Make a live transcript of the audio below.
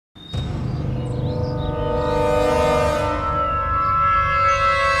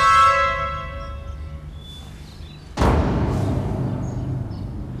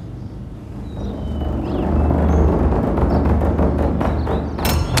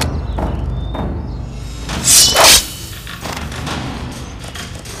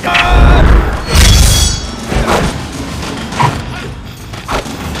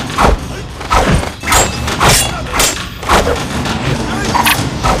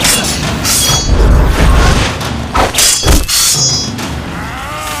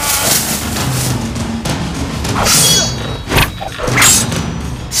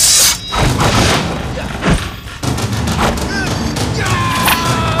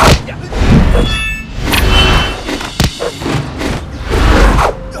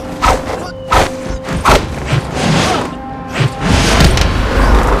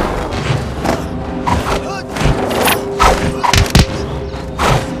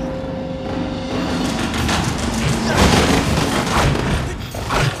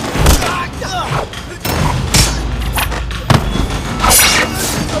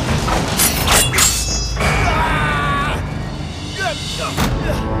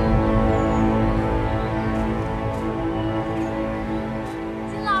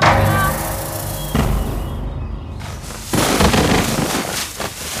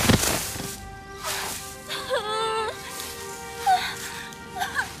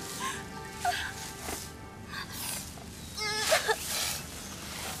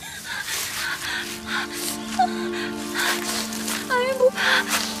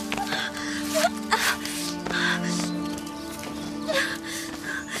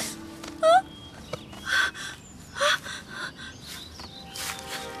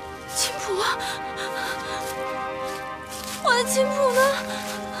琴谱呢？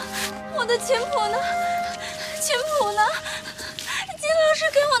我的琴谱呢？琴谱呢？金老师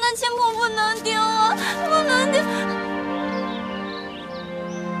给我的琴谱不能丢啊，不能丢！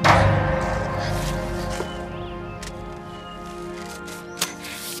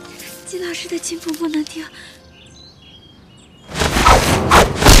金老师的琴谱不能丢。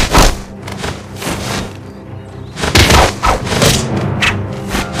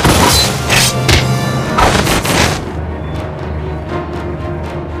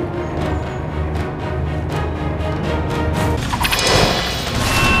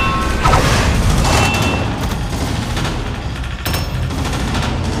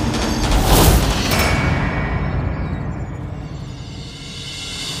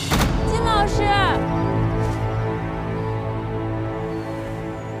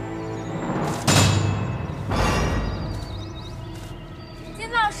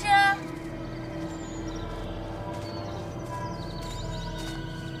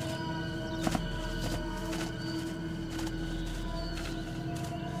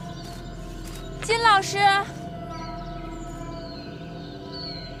 金老师，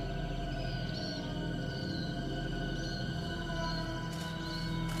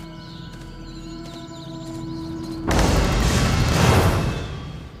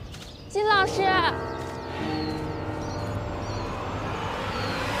金老师，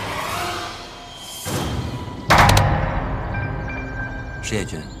石野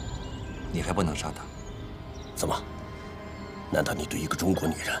君，你还不能杀他？怎么？难道你对一个中国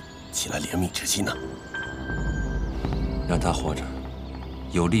女人？ 起了怜悯之心呢？让他活着，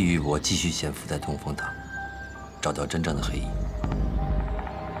有利于我继续潜伏在通风堂，找到真正的黑衣。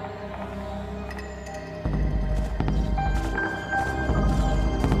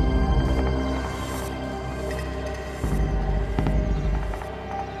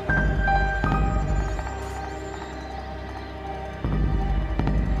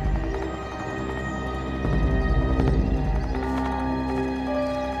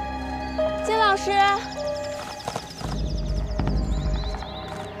老师，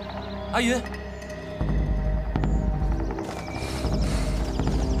阿云，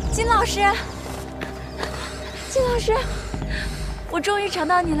金老师，金老师，我终于找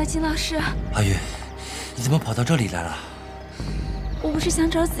到你了，金老师。阿云，你怎么跑到这里来了？我不是想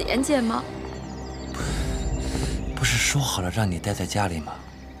找紫妍姐吗？不是说好了让你待在家里吗？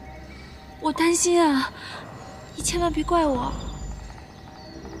我担心啊，你千万别怪我。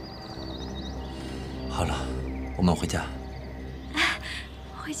 好了，我们回家。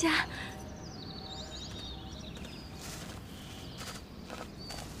回家。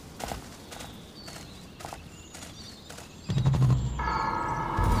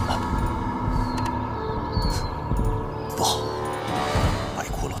不好，白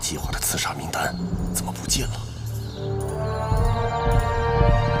骷髅计划的刺杀名单怎么不见了？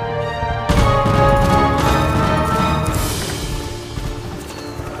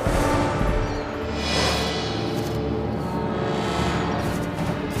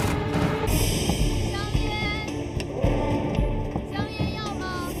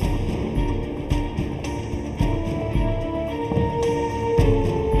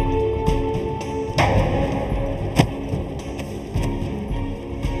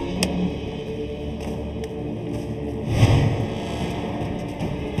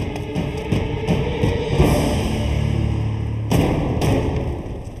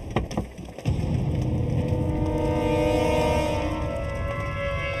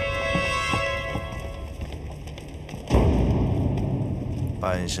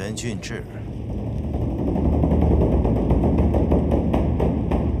 阪神俊志。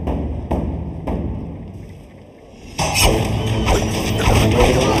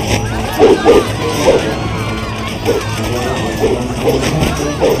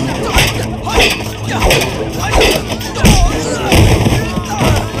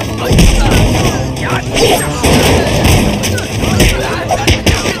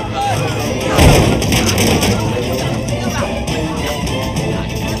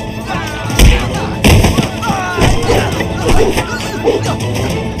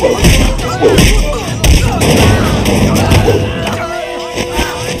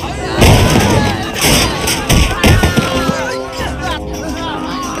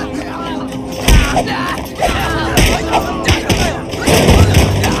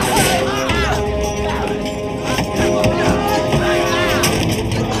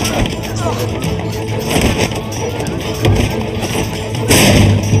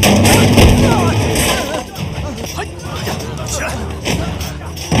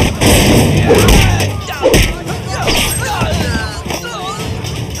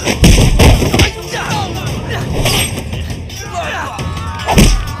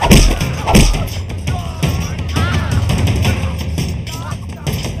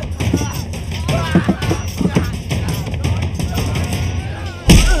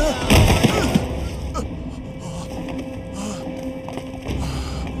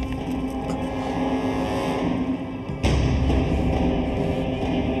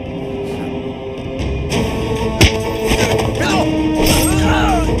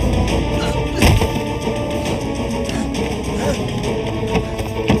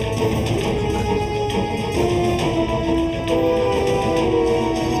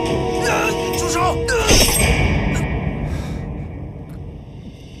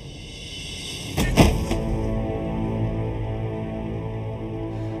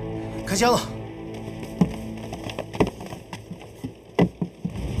开枪了！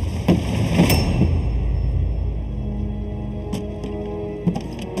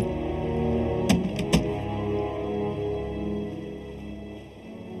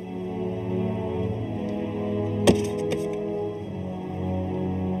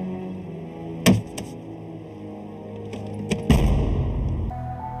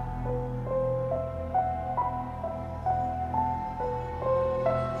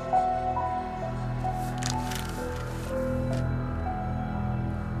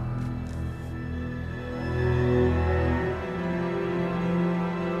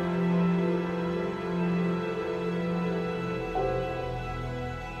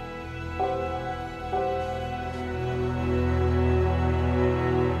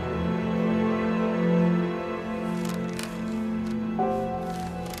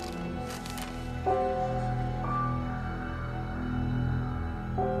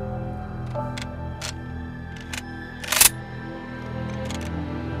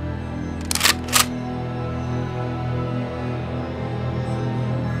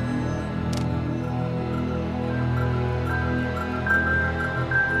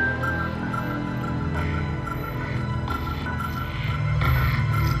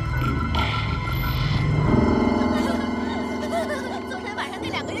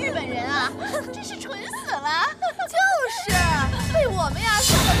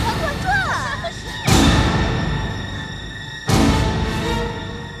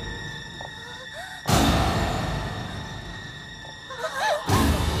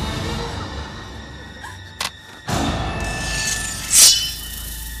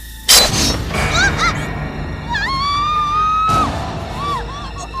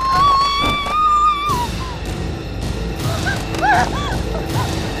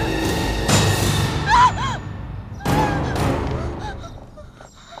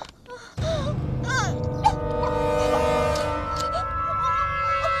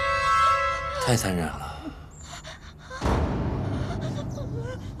太残忍了。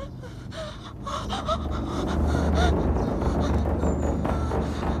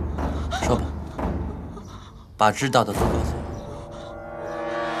说吧，把知道的都告诉我。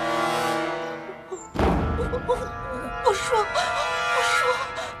我说。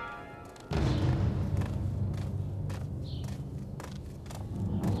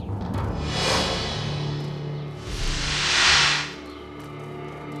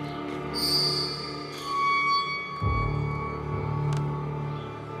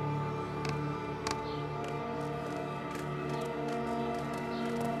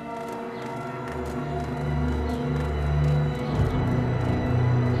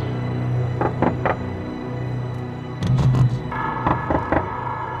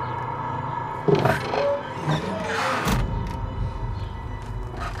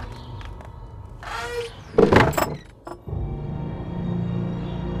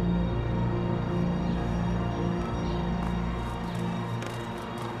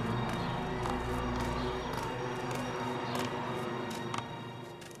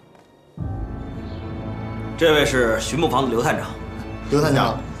这位是巡捕房的刘探长。刘探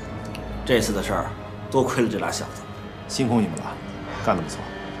长，这次的事儿，多亏了这俩小子，辛苦你们了，干得不错。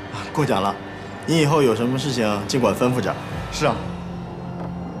过奖了，您以后有什么事情尽管吩咐着。是啊。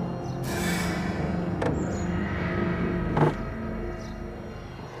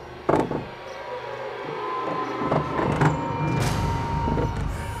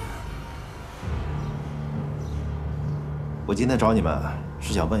今天找你们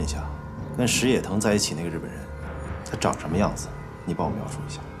是想问一下，跟石野藤在一起那个日本人，他长什么样子？你帮我描述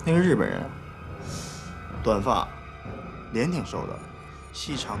一下。那个日本人，短发，脸挺瘦的，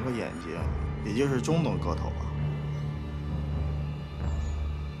细长个眼睛，也就是中等个头吧。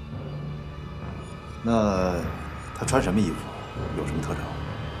那他穿什么衣服？有什么特征？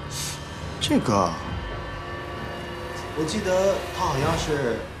这个，我记得他好像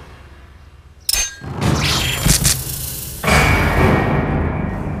是。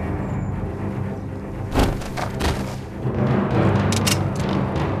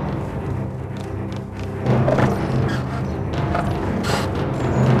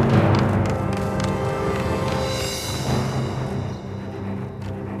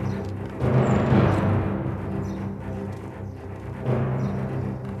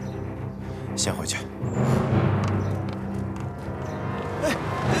 先回去。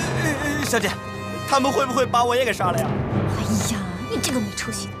小姐，他们会不会把我也给杀了呀？哎呀，你这个没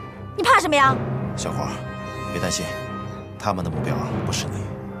出息的，你怕什么呀？小花，别担心，他们的目标不是你。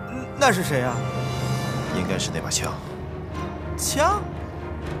那是谁呀？应该是那把枪。枪？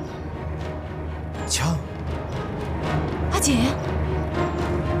枪？阿锦，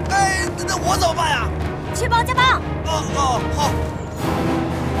哎，那我怎么办呀？去帮加帮。好。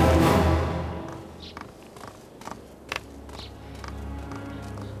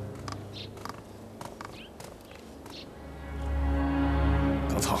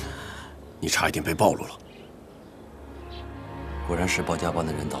 你差一点被暴露了。果然是包家帮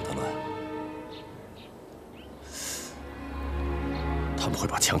的人捣的乱。他们会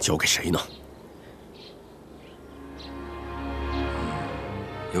把枪交给谁呢？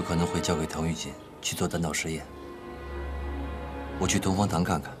有可能会交给藤玉锦去做弹道实验。我去东方堂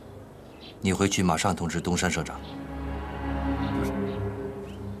看看，你回去马上通知东山社长。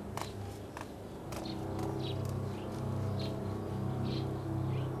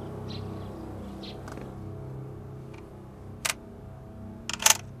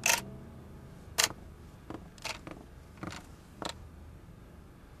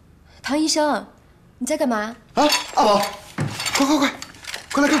 唐医生，你在干嘛？啊，阿宝，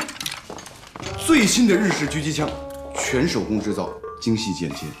快来看！最新的日式狙击枪，全手工制造，精细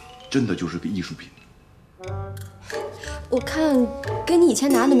剪切，真的就是个艺术品。我看跟你以前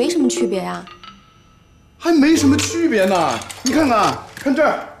拿的没什么区别呀。还没什么区别呢，你看看，看这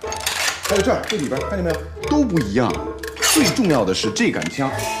儿，还有这儿，这里边看见没有，都不一样。最重要的是这杆枪，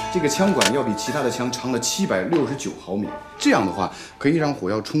这个枪管要比其他的枪长了769毫米。这样的话，可以让火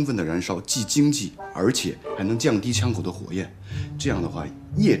药充分的燃烧，既经济，而且还能降低枪口的火焰。这样的话，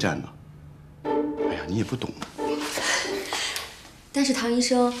夜战呢，哎呀，你也不懂。但是唐医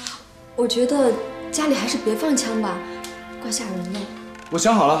生，我觉得家里还是别放枪吧，怪吓人的。我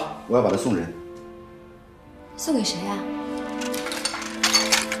想好了，我要把它送人。送给谁呀？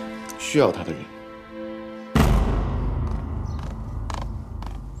需要它的人。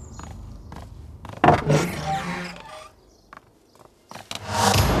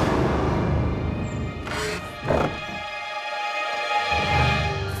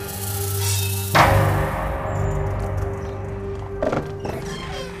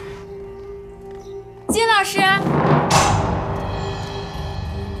 金老师，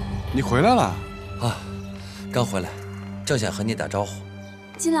你回来了啊，刚回来，正想和你打招呼。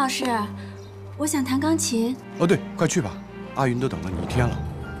金老师，我想弹钢琴。哦，对，快去吧，阿云都等了你一天了。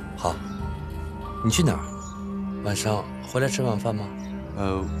好，你去哪儿？晚上回来吃晚饭吗？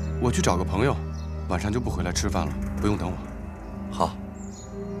我去找个朋友，晚上就不回来吃饭了，不用等我。好。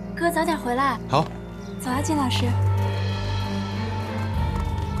哥早点回来。好。走啊，金老师。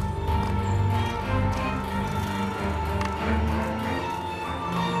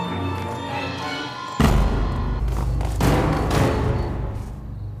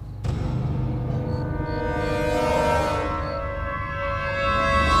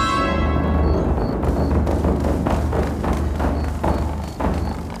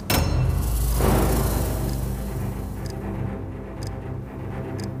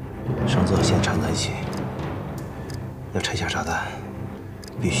 绳子和线缠在一起，要拆下炸弹，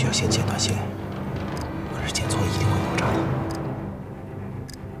必须要先剪断线，可是剪错一定会爆炸的。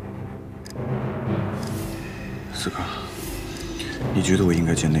四哥，你觉得我应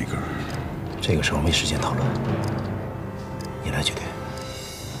该剪哪根？这个时候没时间讨论，你来决定。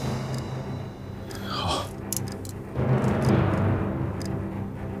好。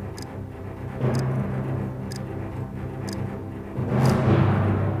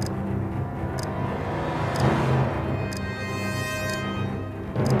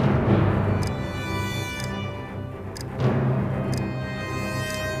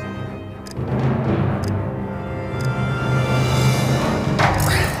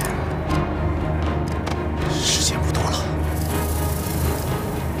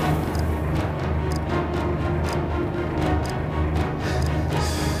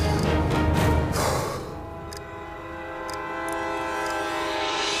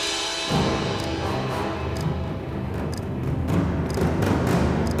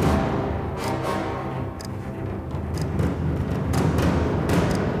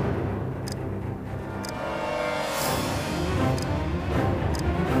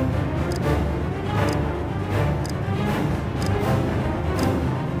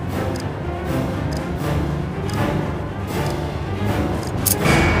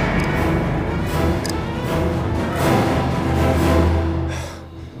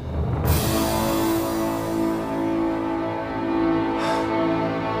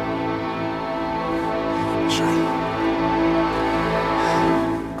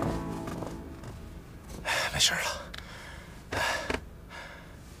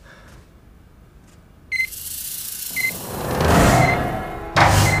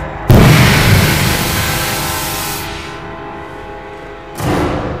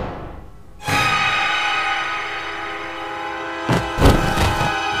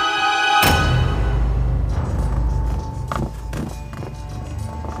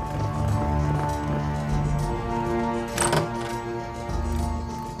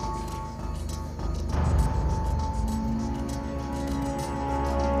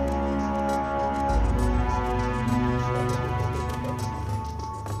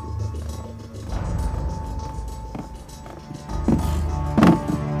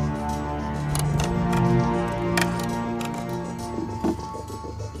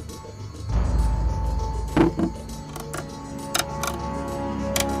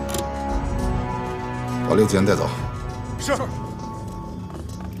把刘子言带走。是。看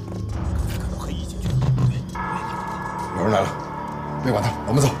到黑衣进去了。对，有人来了，别管他，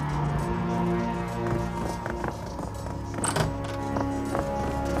我们走。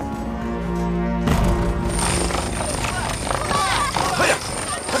快点，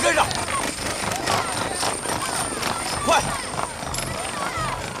快跟上！快，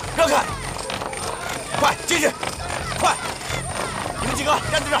让开！快进去！快！你们几个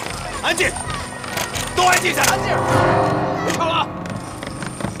站在这儿，安静，都安静下来！安静，别吵了。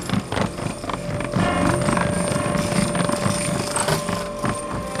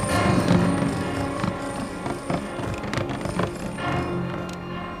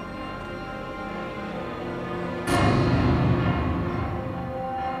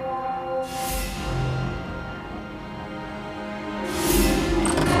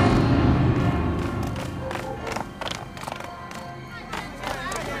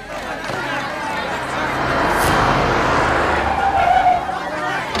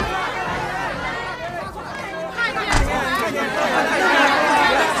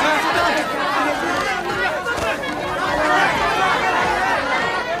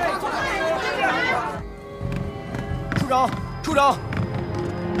处长，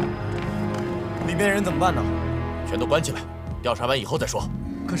里面人怎么办呢？全都关起来，调查完以后再说。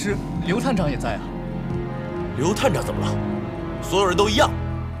可是刘探长也在啊。刘探长怎么了？所有人都一样。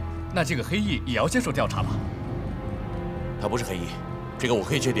那这个黑翼也要接受调查吧？他不是黑翼，这个我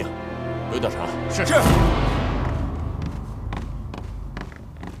可以确定。不用调查了。是。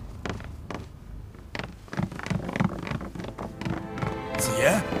子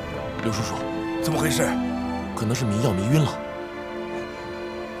言，刘叔叔，怎么回事？可能是迷药迷晕了。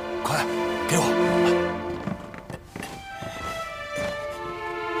快，给我！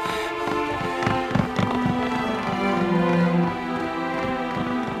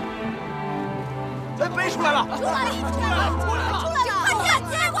哎，背出来了！出来了！汉奸！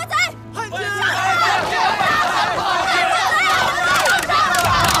接我贼！汉奸！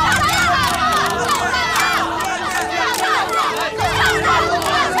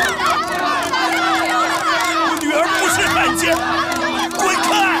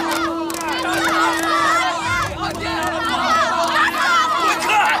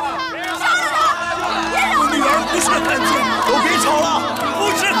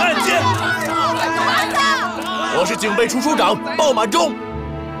我是警备处处长鲍满忠，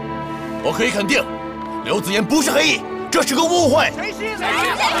我可以肯定，刘子言不是黑翼，这是个误会。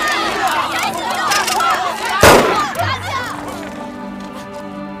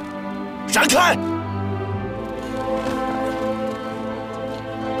闪开！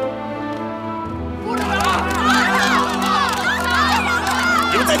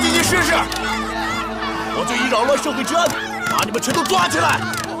你们再进去试试，我就以扰乱社会治安，把你们全都抓起来。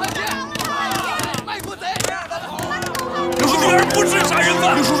我女儿不是杀人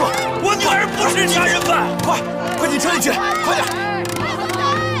犯，刘叔叔，我女儿不是杀人犯，快进车里去，快点，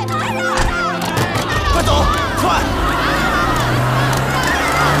快走，快！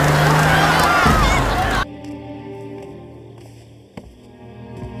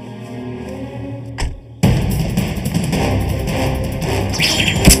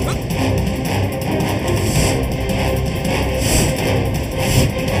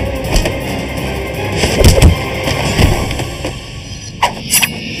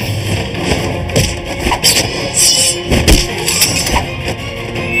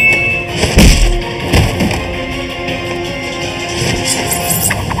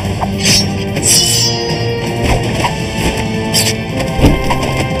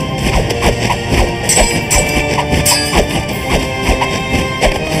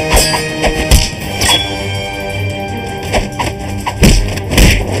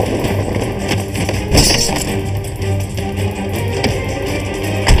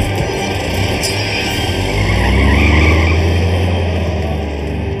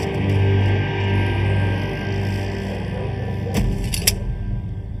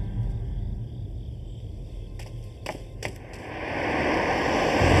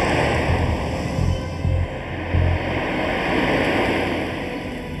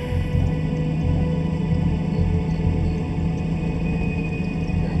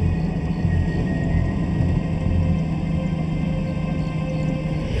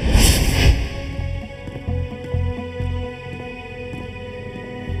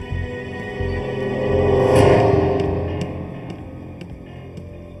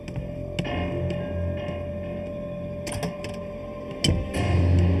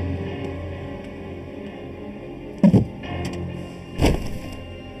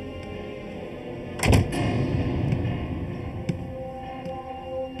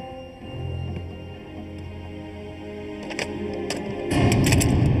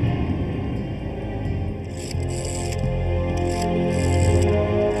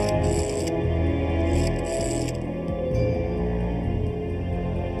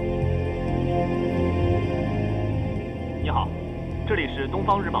好，这里是东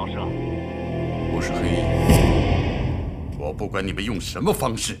方日报社。我是黑衣，我不管你们用什么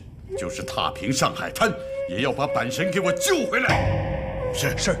方式，就是踏平上海滩，也要把阪神给我救回来。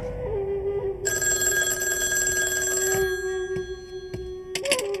是。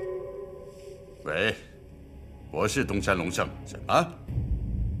喂，我是东山龙胜。什么？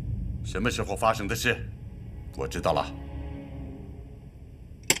什么时候发生的事？我知道了。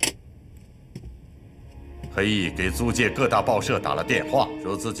黑翼给租界各大报社打了电话，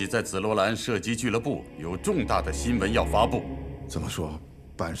说自己在紫罗兰射击俱乐部有重大的新闻要发布。怎么说？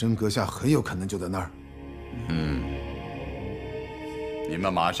阪神阁下很有可能就在那儿。你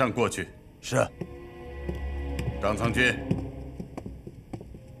们马上过去。是。张苍军，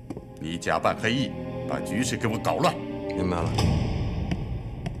你假扮黑翼，把局势给我搞乱。明白了。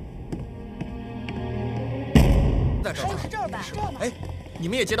在这儿吧？是这儿吧？哎，你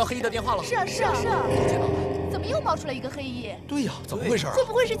们也接到黑翼的电话了？是啊。都接到了。怎么又冒出来一个黑翼？对呀，怎么回事啊？会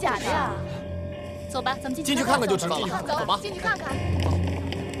不会是假的呀？走吧，咱们进去看看就知道了。走吧，进去看看。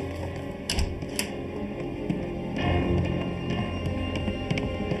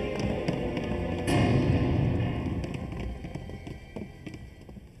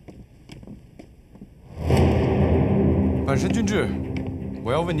阪神俊志，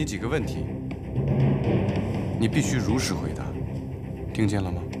我要问你几个问题，你必须如实回答，听见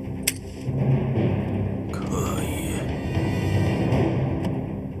了吗？可以。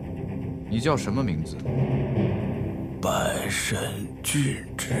你叫什么名字？阪神俊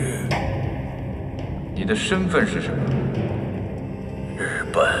志。你的身份是什么？日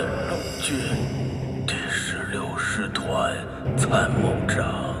本陆军第16师团参谋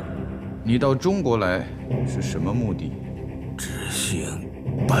长。你到中国来是什么目的？执行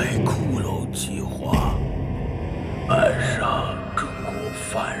白骷髅计划，暗杀中国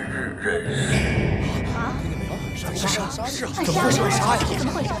反日人士。是啊，怎么会是暗杀呀？怎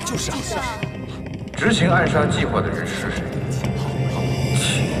么回事？就是啊。执行暗杀计划的人是谁？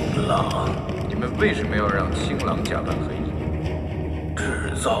青狼。你们为什么要让青狼假扮黑衣？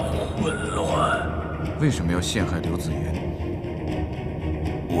制造混乱。为什么要陷害刘子元？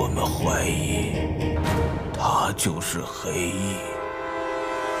我们怀疑他就是黑衣。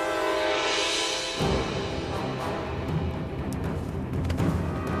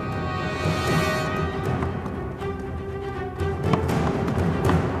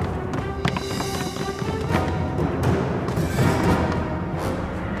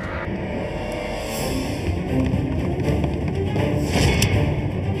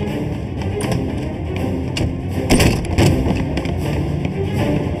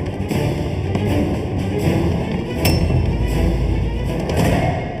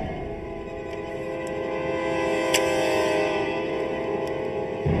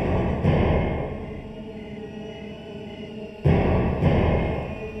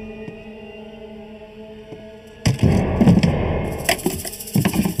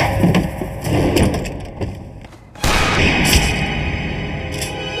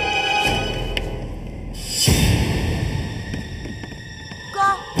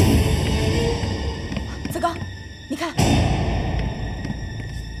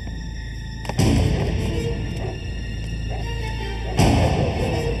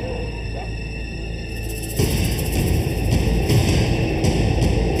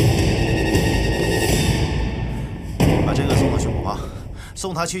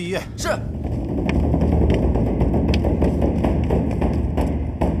送他去医院。是。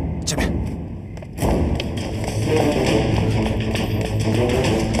这边。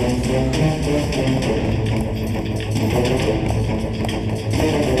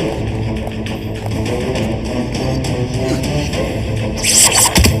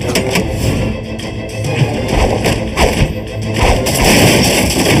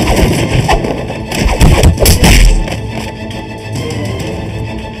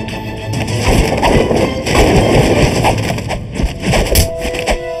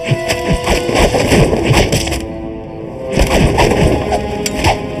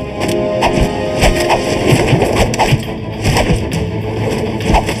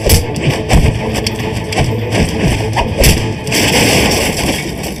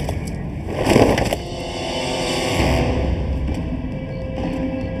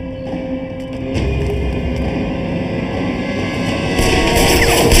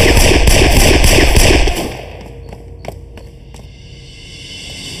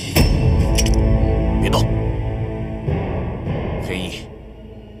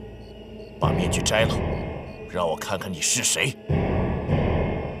摘了，让我看看你是谁。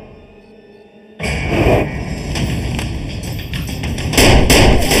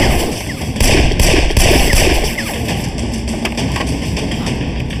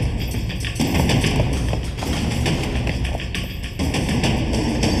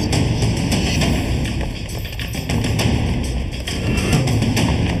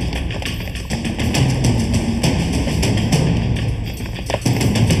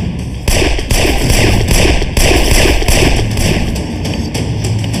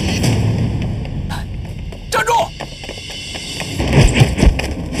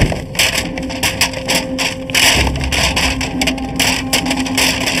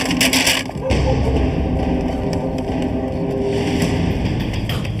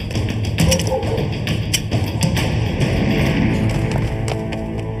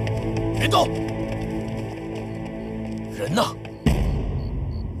别动！人呢？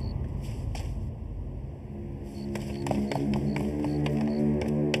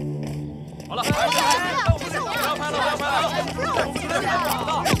好了，不要拍了，不要拍了，不要拍了！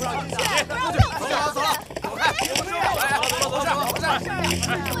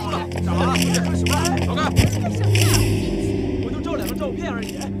走了，走了，走开！走开！我就照2个照片而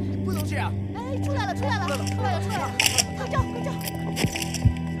已，不能这样！哎，出来了，出来了，出来了，出来了！快照，快照！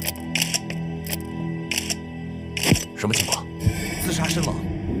什么情况？自杀身亡。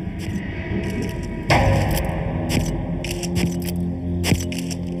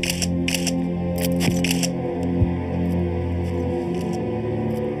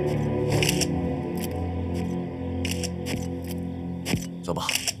走吧。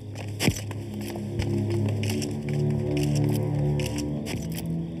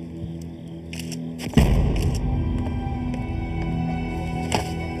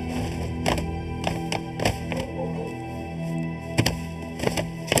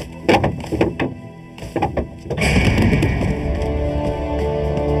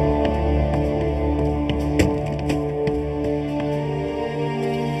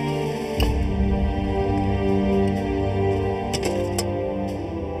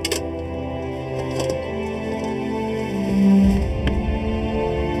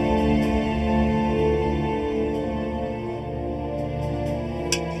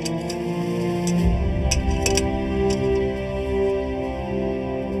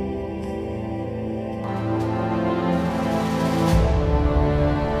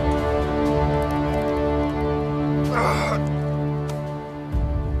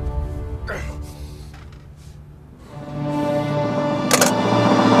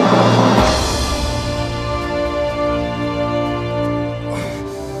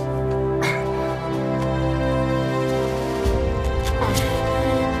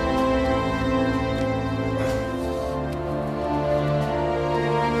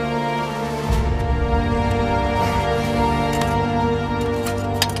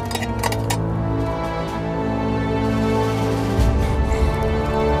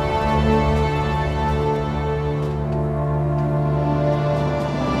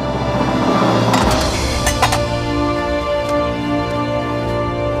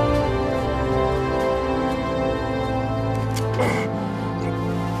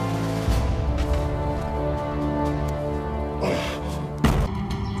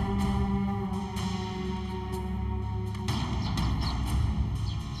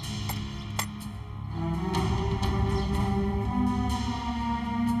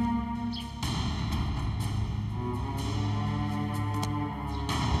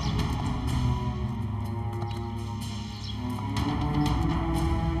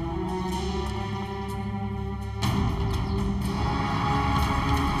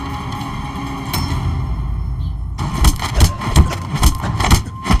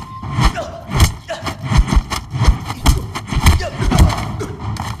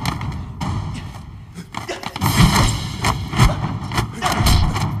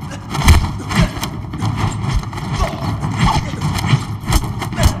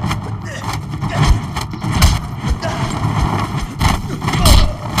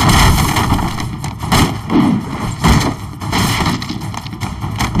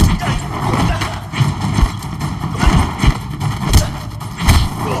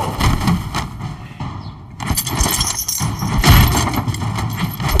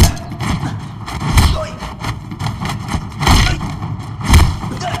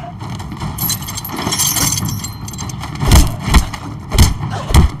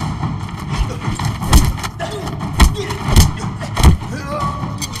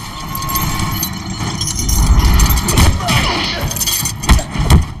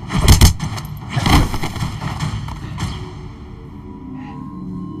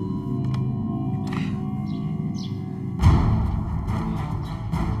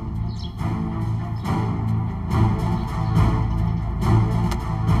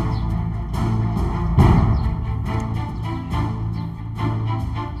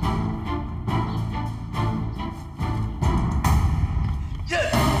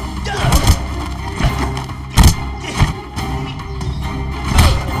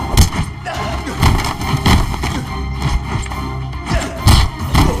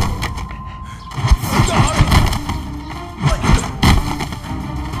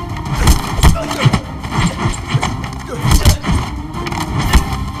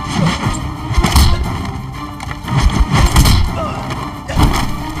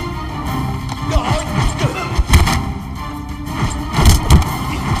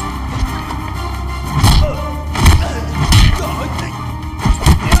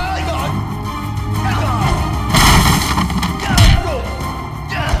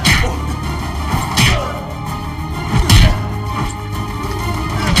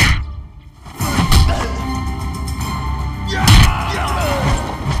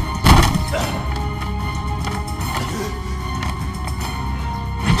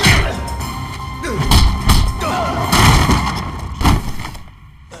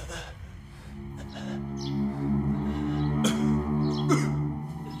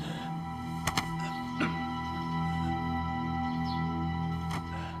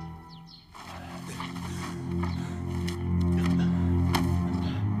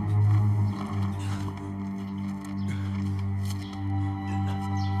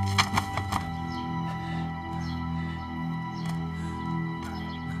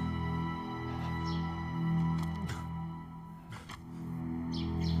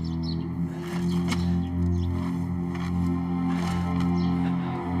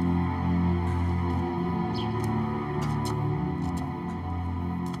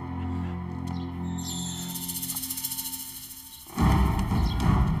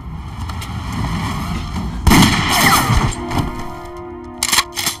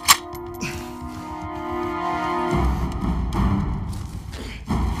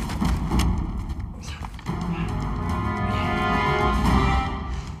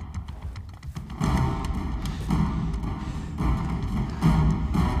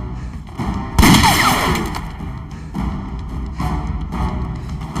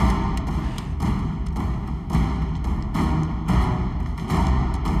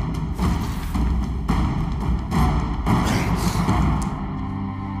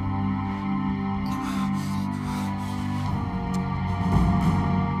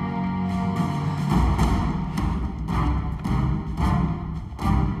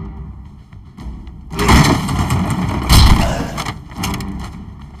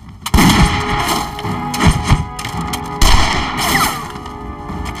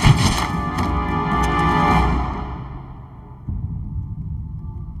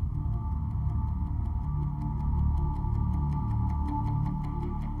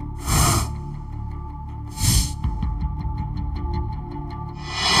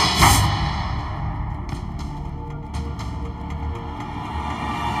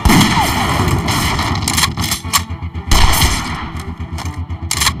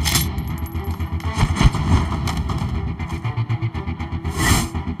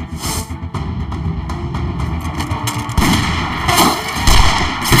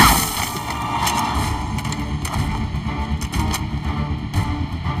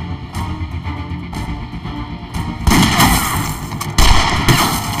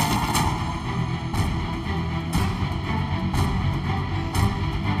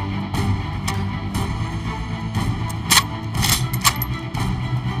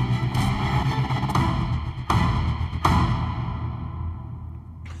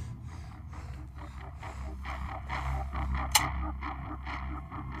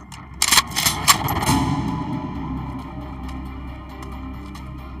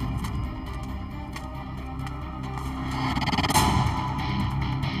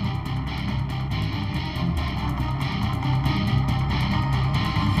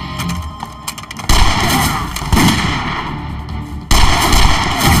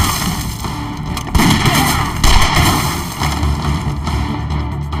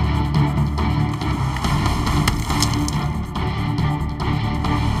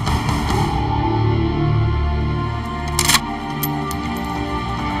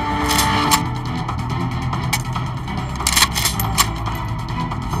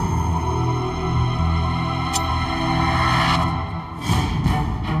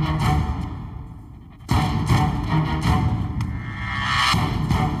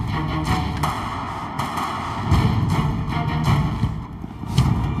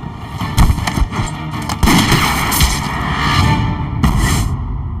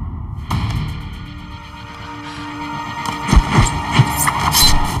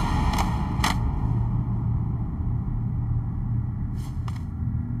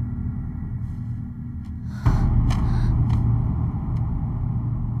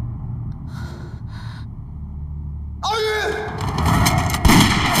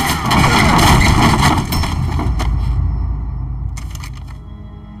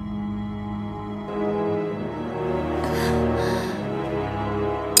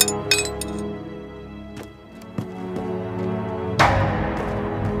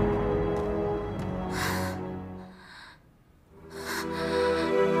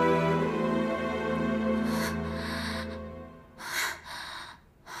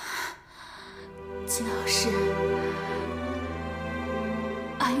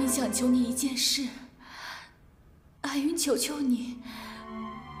阿云想求你一件事，阿云求求你，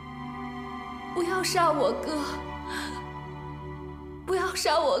不要杀我哥，不要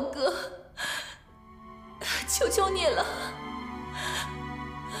杀我哥，求求你了。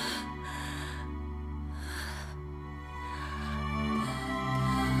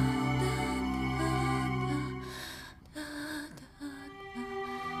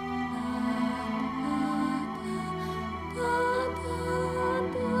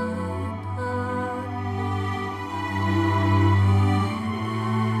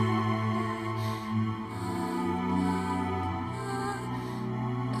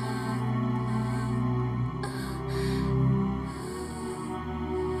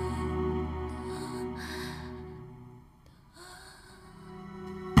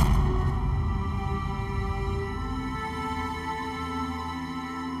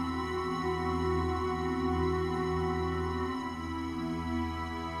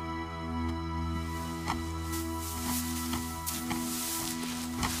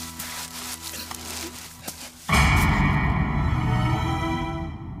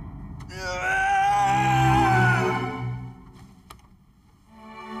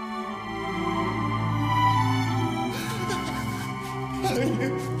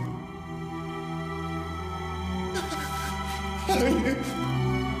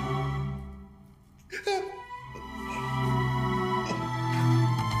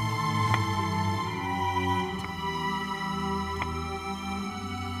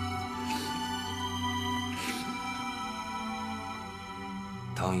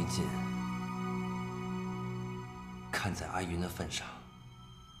唐玉进，看在阿云的份上，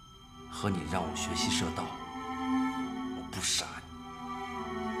和你让我学习射道，我不杀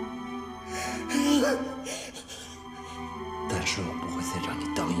你，但是我不会再让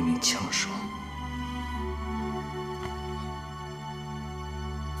你当一名枪手。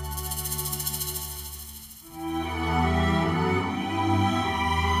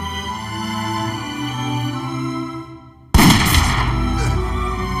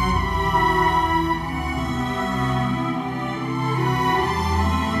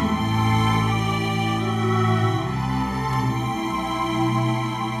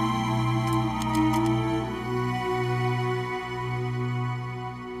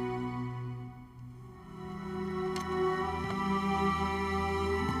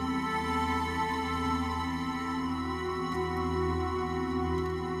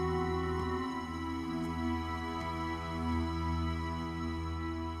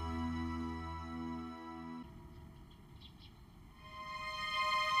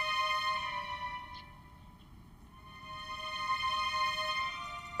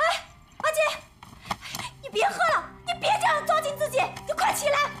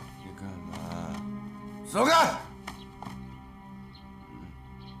走开！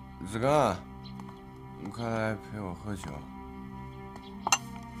子刚，你快来陪我喝酒。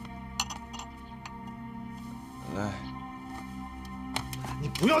来，你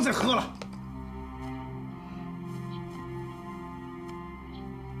不要再喝了。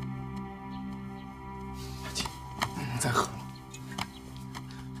姐，不能再喝了。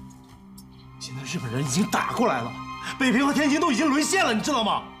现在日本人已经打过来了，北平和天津都已经沦陷了，你知道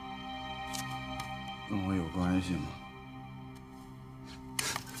吗？ 跟我有关系吗？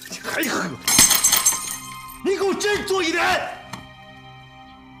你还喝？你给我振作一点！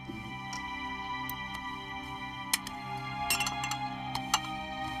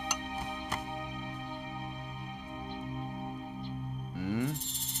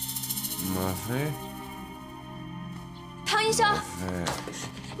吗啡？唐医生，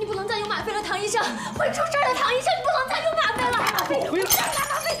你不能再用吗啡了，唐医生，会出事的，唐医生，你不能再用吗啡了，吗啡，我拿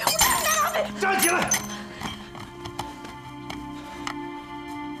吗啡，我拿吗啡，站起来！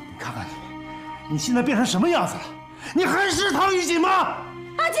你看看你，你现在变成什么样子了？你还是唐玉锦吗？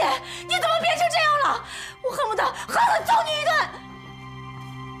阿姐，你怎么变成这样了？我恨不得狠狠揍你一顿！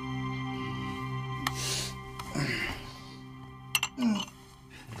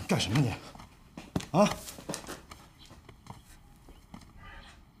干什么你？啊！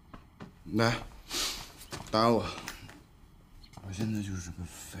来，打我！我现在就是个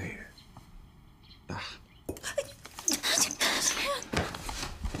废人。打！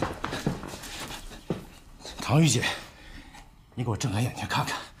唐玉姐，你给我睁开眼睛看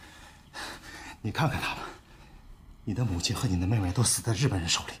看，你看看他们，你的母亲和你的妹妹都死在日本人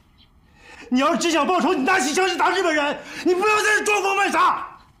手里。你要是真想报仇，你拿起枪去打日本人，你不要在这装疯卖傻。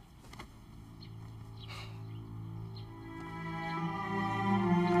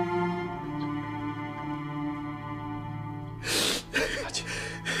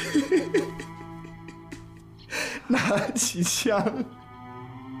 拿起枪，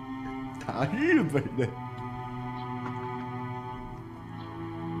打日本人？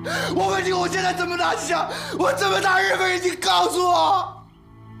我问你，我现在怎么打枪？我怎么打日本人？你告诉我！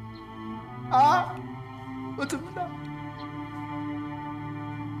啊？我怎么打？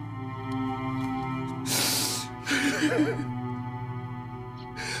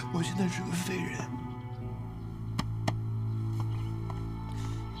我现在是个废人。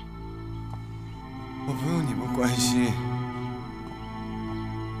我不用你们关心，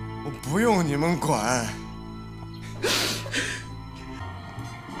我不用你们管。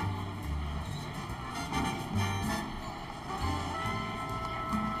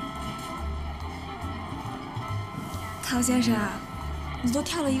唐先生，你都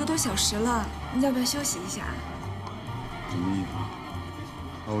跳了1个多小时了，你要不要休息一下？什么意思？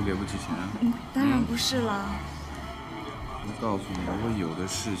怕我给不起钱？当然不是了。我告诉你，我有的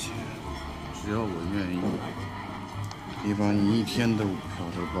是钱，只要我愿意，可以把你1天的舞票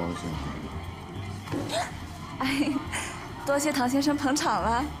都包下来。哎，多谢唐先生捧场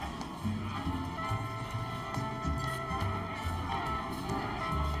了。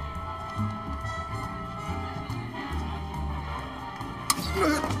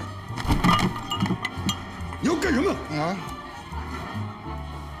你要干什么啊？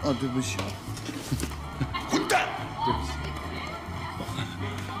啊，对不起啊，混蛋！对不起，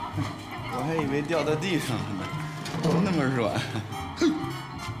我还以为掉到地上了呢，怎么那么软？哼，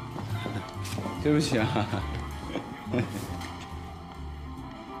对不起啊。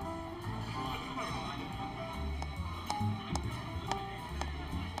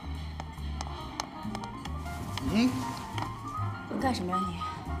你干什么呀你？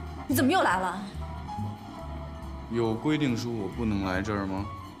你怎么又来了？有规定说我不能来这儿吗？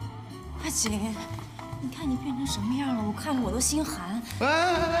阿锦，你看你变成什么样了？我看着我都心寒。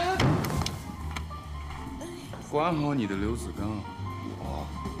哎！管好你的刘子刚，我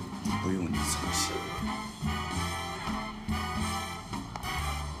不用你操心。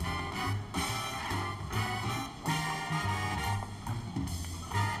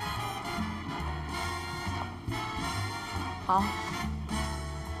好，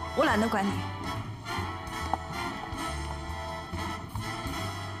我懒得管你。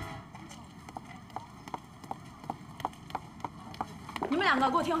你们2个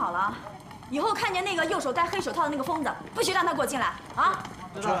给我听好了啊！以后看见那个右手戴黑手套的那个疯子，不许让他给我进来啊！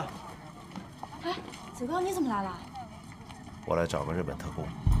知道了。哎，子刚，你怎么来了？我来找个日本特工。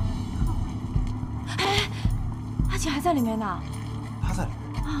哎，阿锦还在里面呢。他在里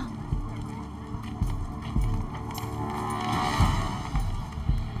面啊。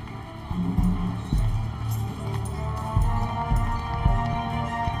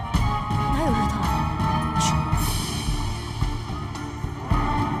哪有日头？去。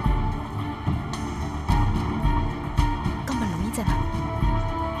冈本龙一在哪？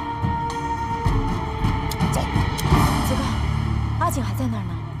走。子刚，阿锦还在那儿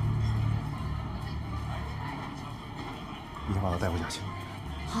呢。你先把他带回家去。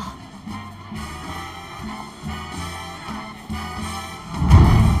好。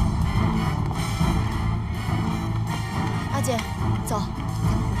阿锦，走，咱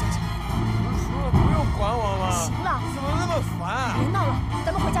们回家去。说了不用管我吗？行了，你怎么那么烦？别闹了，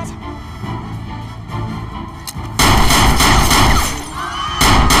咱们回家去。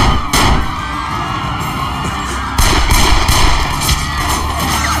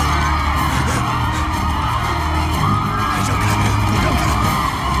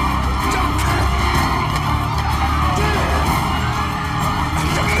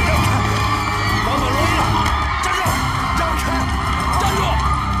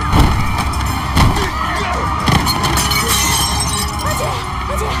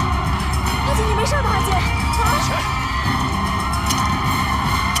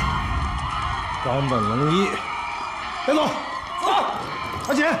冈本龙一，带走。走。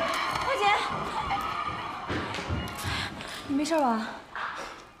阿锦。阿锦，你没事吧？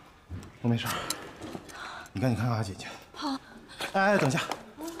我没事。你赶紧看看阿锦去。好。哎，等一下。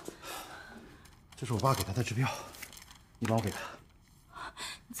这是我爸给他的支票，你帮我给他。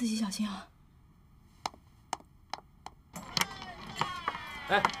你自己小心啊。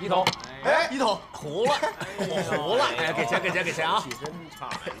哎，一桶。哎，一桶糊了，我糊了。哎，给钱，给钱，给钱啊！真差。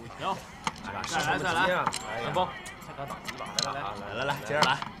行。再来，安峰，下个档级吧，来，接着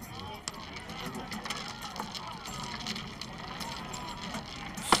来。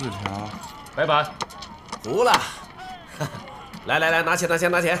4条，白板，糊了。来，拿钱。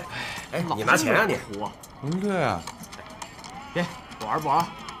哎，你拿钱啊你？不对啊，别玩。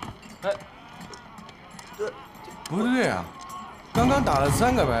哎，不对啊，刚刚打了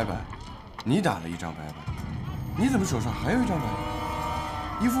3个白板，你打了1张白板，你怎么手上还有1张白板？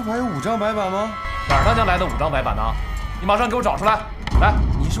一副牌有5张白板吗？哪儿他娘来的5张白板呢？你马上给我找出来！来，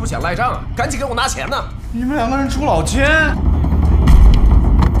你是不是想赖账啊？赶紧给我拿钱呢！你们2个人出老千，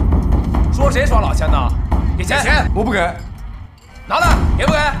说谁耍老千呢？给钱！我不给。拿来，给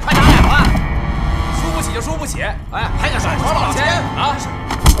不给？快拿2万！输不起就输不起，哎，还敢耍老千啊？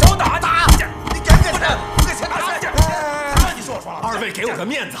给我打！你赶紧的，给钱拿来！你说我耍老千？2位给我个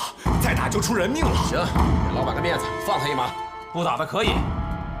面子，再打就出人命了。行，给老板个面子，放他一马。不打的可以，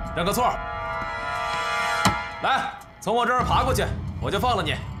认个错。来，从我这儿爬过去，我就放了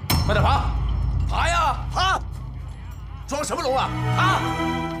你。快点爬！爬呀！爬！装什么龙啊？爬！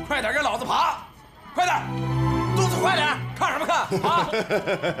快点给老子爬！快点！肚子快点！看什么看？爬！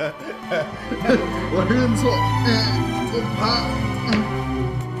我认错，爬，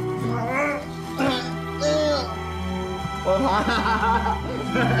我爬，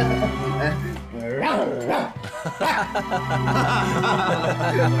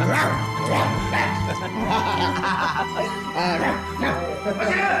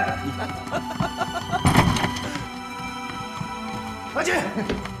阿金，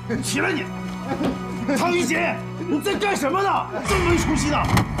你起来你！唐玉姐，你在干什么呢？这么没出息的！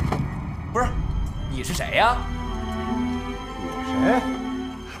不是，你是谁呀？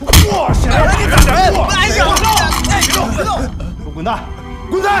我谁？你是谁？哎呀！别动！给我滚蛋！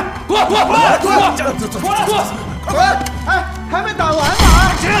滚蛋！滚！哎，还没打完呢！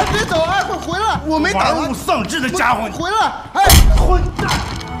哎，别走！哎，快回来！我没打完。玩物丧志的家伙！回来！哎，混蛋！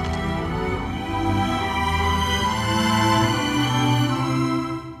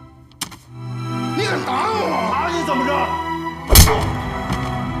你敢打我？打你怎么着？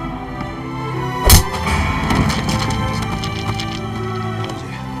小姐，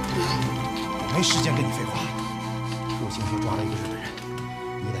我没时间跟你废话。陆星说抓了一个日本人，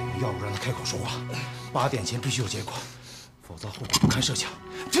你得用药物让他开口说话。8点前必须有结果，否则后果不堪设想。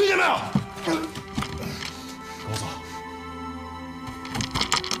听见没有？跟我走。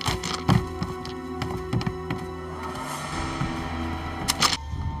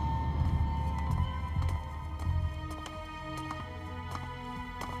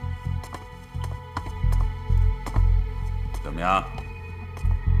怎么样？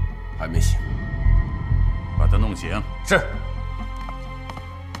还没醒。把他弄醒。是。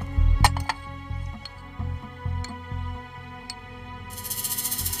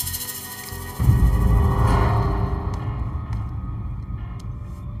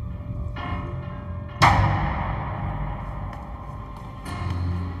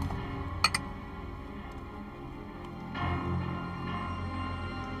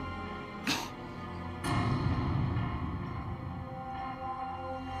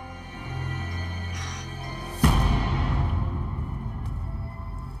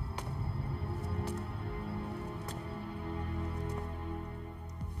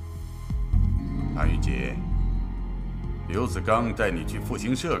唐玉洁，刘子刚带你去复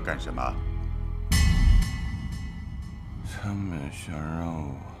兴社干什么？他们想让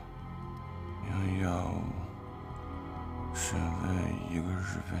我用药物审问一个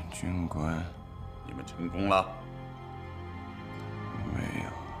日本军官。你们成功了？没有，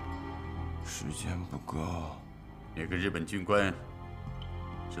时间不够。那个日本军官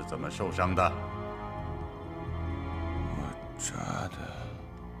是怎么受伤的？我扎的。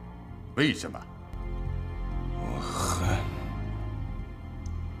为什么？我恨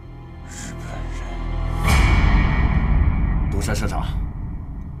日本人。东山社长，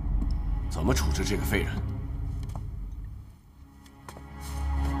怎么处置这个废人？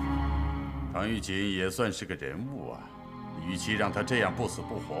唐玉锦也算是个人物啊，与其让他这样不死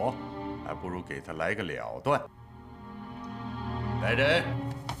不活，还不如给他来个了断。来人，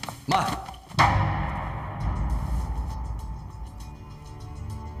慢！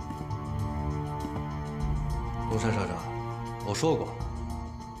东山社长，我说过，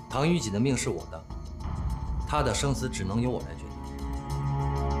唐玉锦的命是我的，他的生死只能由我来决定。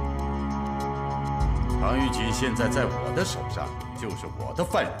唐玉锦现在在我的手上，就是我的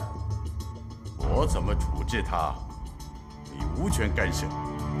犯人，我怎么处置他，你无权干涉。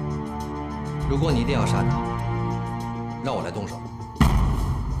如果你一定要杀他，让我来动手。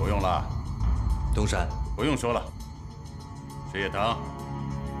不用了，东山，不用说了。石野堂，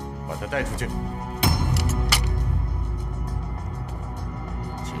把他带出去。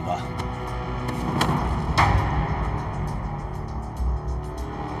请吧。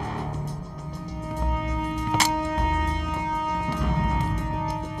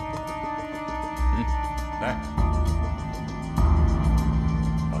来，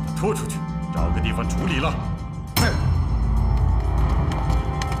把他拖出去，找个地方处理了。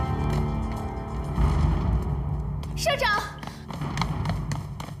社长，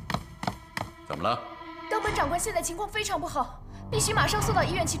么了？冈本长官现在情况非常不好，必须马上送到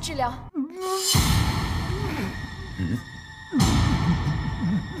医院去治疗。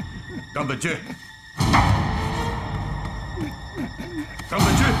冈本君，冈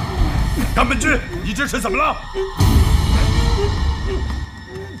本君，冈本君，你这是怎么了？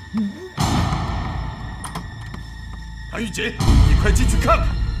韩玉锦，你快进去看看，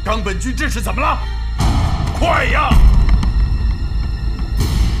冈本君这是怎么了？快呀！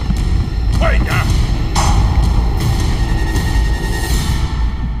快点！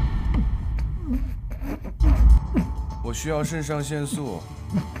我需要肾上腺素。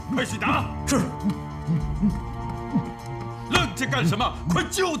快去拿！是。愣着干什么？快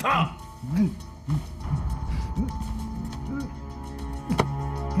救他！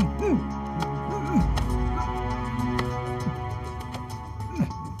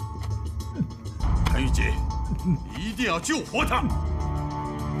韩玉锦，你一定要救活他！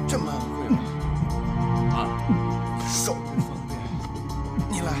这么会吗？啊，手不方便，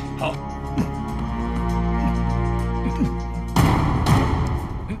你来。好。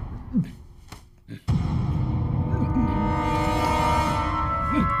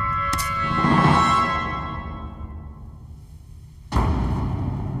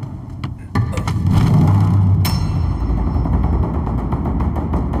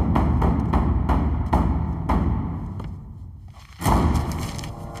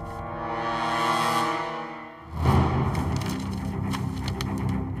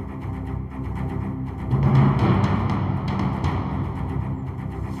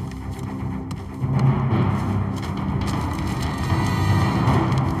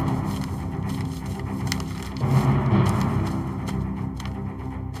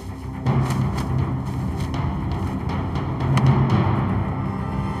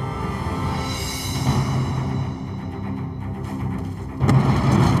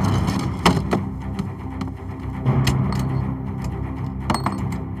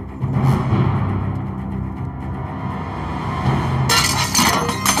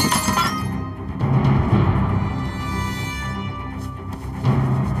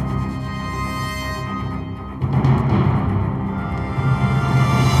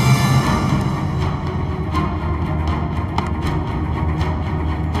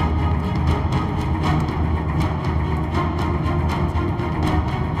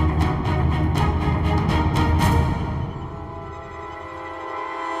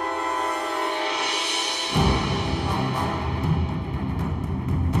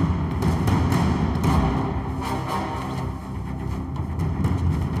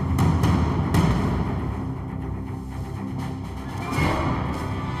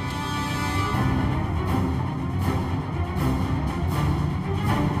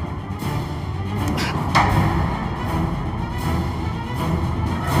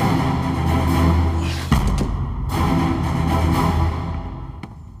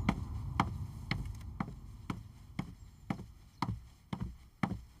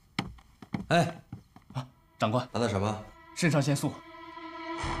哎，长官，拿到什么？肾上腺素。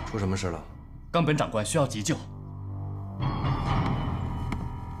出什么事了？冈本长官需要急救。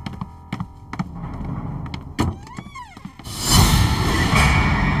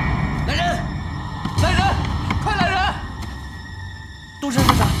来人！来人！快来人！东山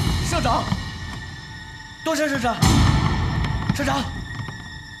社长，社长，东山社长，社长。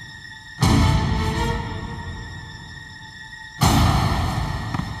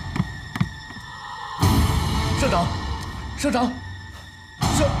社长，社长，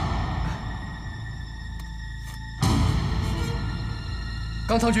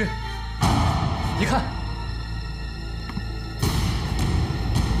冈仓君，你看，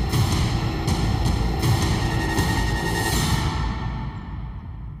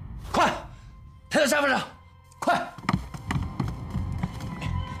快，抬到沙发上，快！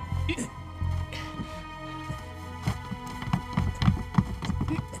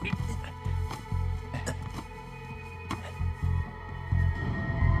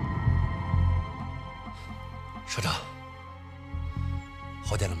社长，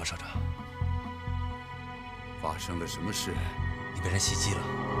好点了吗？社长，发生了什么事？你被人袭击了。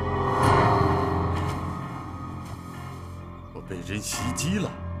我被人袭击了。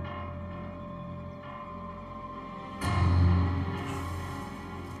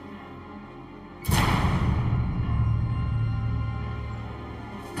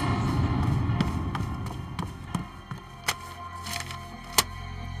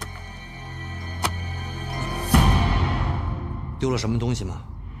丢了什么东西吗？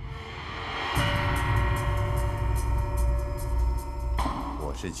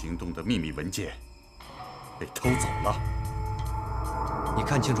火神行动的秘密文件被偷走了。你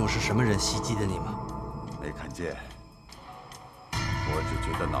看清楚是什么人袭击的你吗？没看见，我只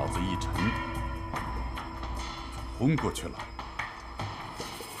觉得脑子一沉，就昏过去了。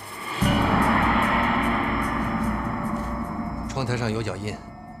窗台上有脚印，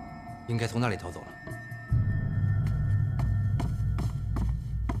应该从那里逃走了。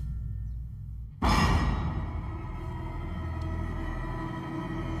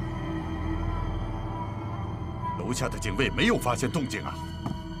 楼下的警卫没有发现动静啊！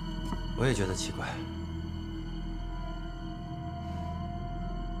我也觉得奇怪。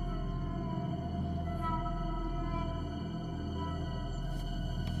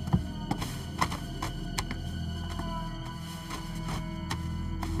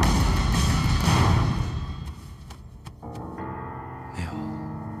没有。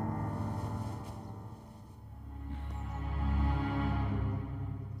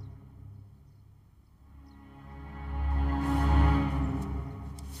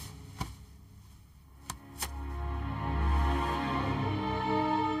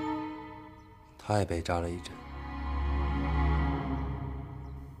他也被扎了一针。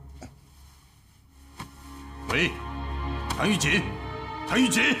喂，唐玉锦，唐玉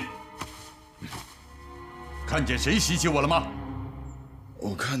锦，看见谁袭击我了吗？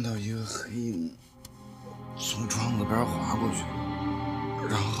我看到一个黑影从窗子边滑过去了，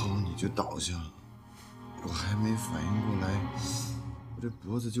然后你就倒下了。我还没反应过来，我这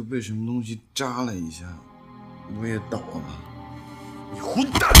脖子就被什么东西扎了一下，我也倒了。你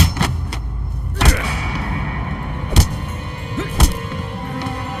混蛋！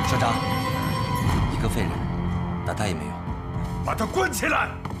 社长，一个废人，打他也没用，把他关起来。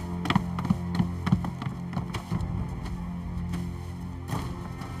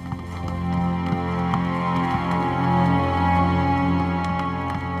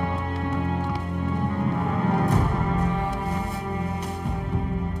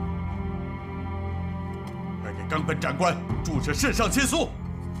快给冈本长官注射肾上腺素。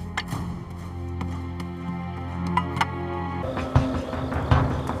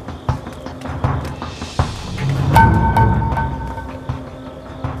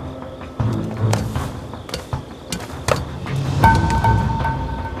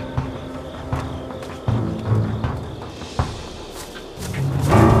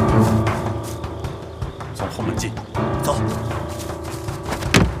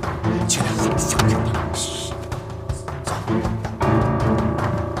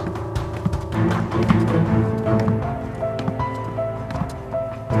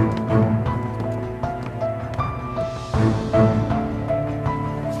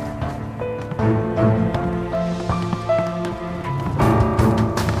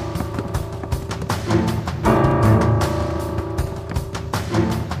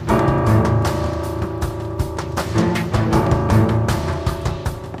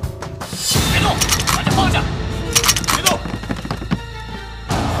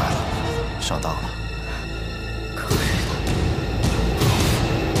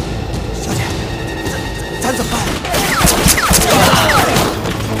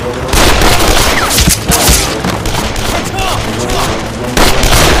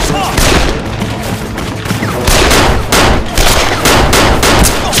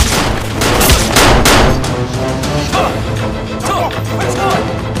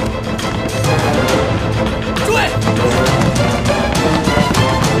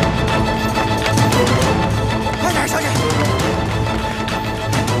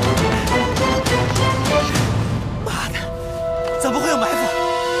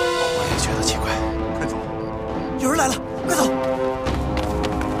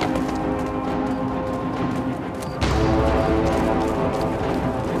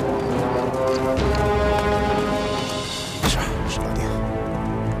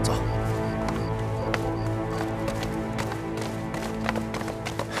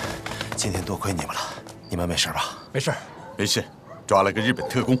 今天多亏你们了，你们没事吧？没事，没事，抓了个日本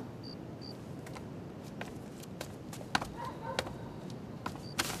特工。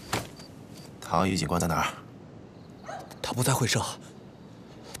唐玉警官在哪儿？他不在会社，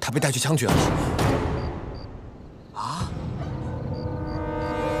他被带去枪决了。啊？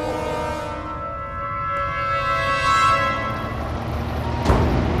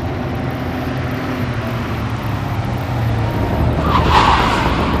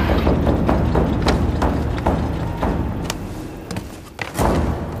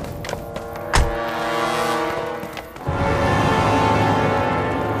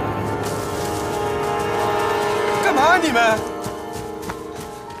你们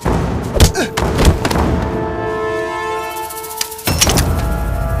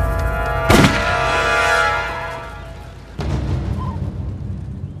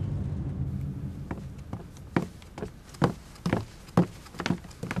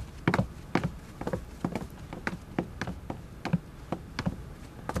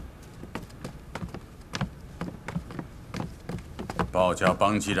鲍家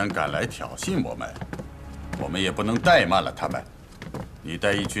帮既然敢来挑衅我们，我们也不能怠慢了他们。你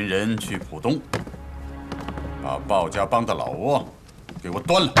带一群人去浦东，把鲍家帮的老窝给我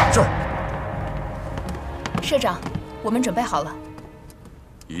端了。是。社长，我们准备好了。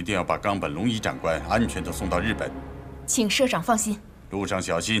一定要把冈本龙一长官安全地送到日本。请社长放心。路上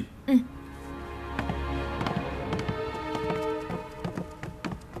小心。嗯。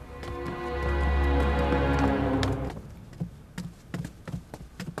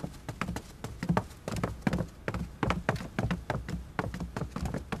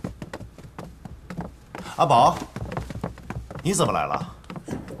阿宝，你怎么来了？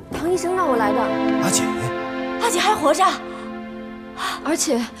唐医生让我来的。阿姐，阿姐还活着，而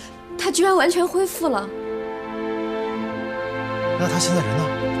且她居然完全恢复了。那她现在人呢？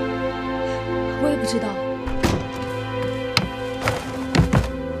我也不知道。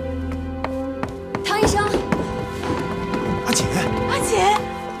唐医生，阿姐，阿姐，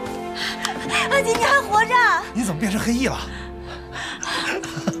阿姐你还活着？你怎么变成黑翼了？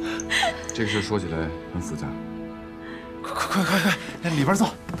这个事说起来很复杂。快，里边坐。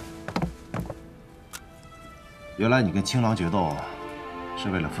原来你跟青狼决斗是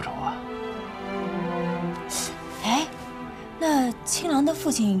为了复仇啊？哎，那青狼的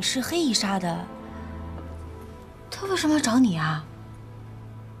父亲是黑翼杀的，他为什么要找你啊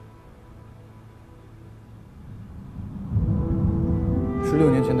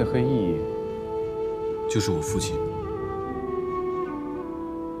？16年前的黑翼就是我父亲。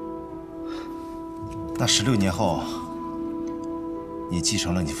那16年后，你继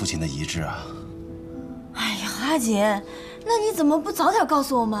承了你父亲的遗志啊？哎呀，阿姐，那你怎么不早点告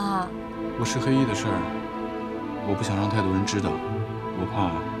诉我们啊？我是黑翼的事儿，我不想让太多人知道，我怕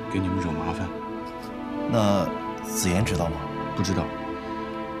给你们惹麻烦。那子言知道吗？不知道。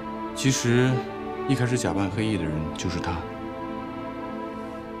其实，一开始假扮黑翼的人就是他。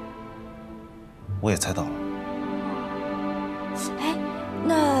我也猜到了。哎，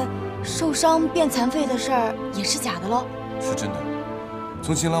那受伤变残废的事儿也是假的喽？是真的。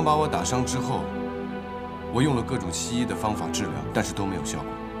从秦狼把我打伤之后，我用了各种西医的方法治疗，但是都没有效果。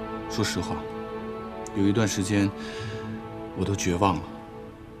说实话，有一段时间我都绝望了。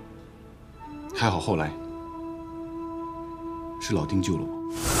还好后来是老丁救了我。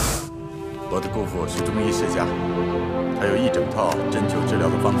我的姑父是中医世家，他有一整套针灸治疗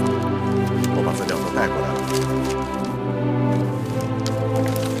的方法，我把资料都带过来了。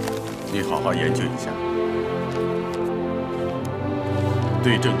你好好研究一下，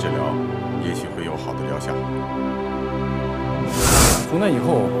对症治疗，也许会有好的疗效。从那以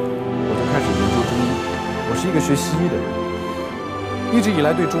后，我就开始研究中医。我是一个学西医的人，一直以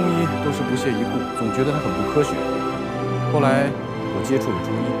来对中医都是不屑一顾，总觉得它很不科学。后来我接触了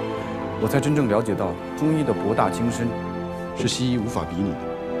中医，我才真正了解到中医的博大精深，是西医无法比拟的。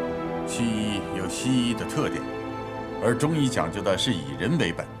西医有西医的特点，而中医讲究的是以人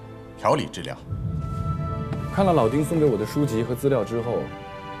为本，调理治疗。看了老丁送给我的书籍和资料之后，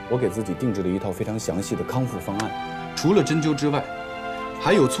我给自己定制了一套非常详细的康复方案。除了针灸之外，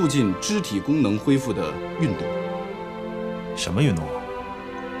还有促进肢体功能恢复的运动。什么运动啊？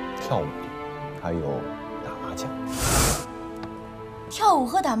跳舞，还有打麻将。跳舞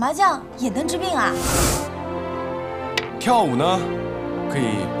和打麻将也能治病啊？跳舞呢，可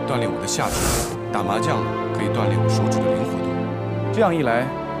以锻炼我的下肢；打麻将可以锻炼我手指的灵活度。这样一来，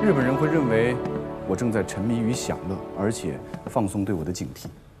日本人会认为我正在沉迷于享乐，而且放松对我的警惕。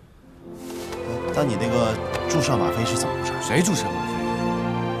那你那个注射吗啡是怎么回事？谁注射吗啡？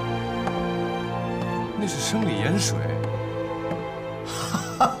那是生理盐水。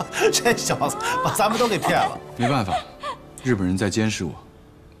这小子把咱们都给骗了。没办法，日本人在监视我，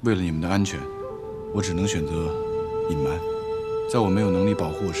为了你们的安全，我只能选择隐瞒。在我没有能力保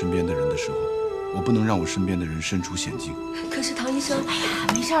护我身边的人的时候，我不能让我身边的人身处险境。可是唐医生，哎呀，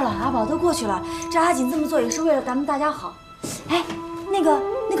没事了，阿宝都过去了。这阿锦这么做也是为了咱们大家好。哎，那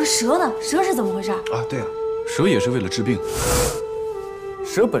个蛇呢？蛇是怎么回事啊？对啊，蛇也是为了治病。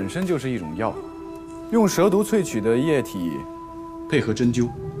蛇本身就是一种药，用蛇毒萃取的液体，配合针灸，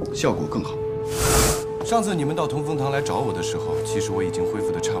效果更好。上次你们到同风堂来找我的时候，其实我已经恢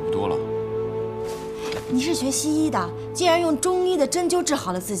复得差不多了。你是学西医的，竟然用中医的针灸治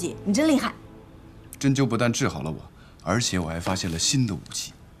好了自己，你真厉害。针灸不但治好了我，而且我还发现了新的武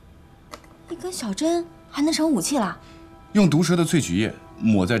器。一根小针还能成武器啦？用毒蛇的萃取液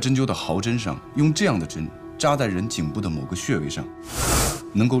抹在针灸的毫针上，用这样的针扎在人颈部的某个穴位上，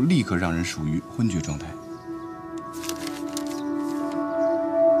能够立刻让人属于昏厥状态。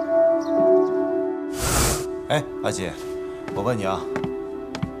哎，阿姐，我问你啊，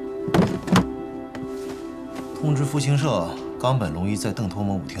通知复兴社冈本龙一在邓托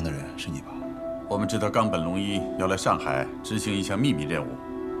蒙舞厅的人是你吧？我们知道冈本龙一要来上海执行一项秘密任务，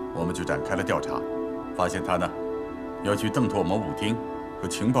我们就展开了调查，发现他呢要去邓拓某舞厅和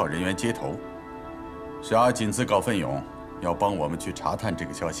情报人员接头，是阿锦自告奋勇要帮我们去查探这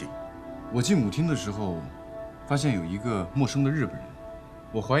个消息。我进舞厅的时候，发现有一个陌生的日本人，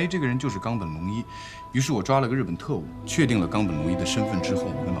我怀疑这个人就是冈本龙一，于是我抓了个日本特务，确定了冈本龙一的身份之后，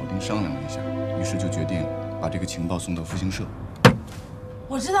我跟老丁商量了一下，于是就决定把这个情报送到复兴社。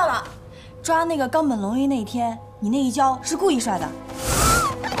我知道了，抓那个冈本龙一那天，你那一跤是故意摔的。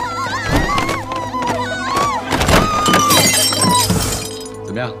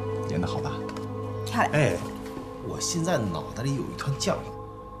怎么样，演得好吧？漂亮。哎，我现在脑袋里有一团酱油。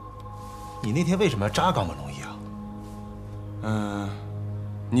你那天为什么要扎冈本龙一啊？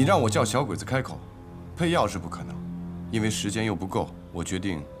你让我叫小鬼子开口，配药是不可能，因为时间又不够，我决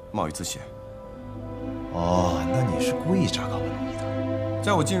定冒一次险。哦，那你是故意扎冈本龙一的？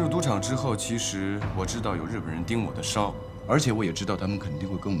在我进入赌场之后，其实我知道有日本人盯我的梢，而且我也知道他们肯定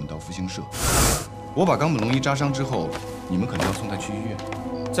会跟我们到复兴社。我把冈本龙一扎伤之后，你们肯定要送他去医院，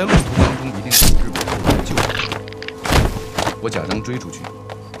在路途当中一定是有日本人来救他。我假装追出去，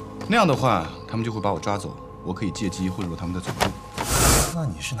那样的话，他们就会把我抓走，我可以借机混入他们的总部。那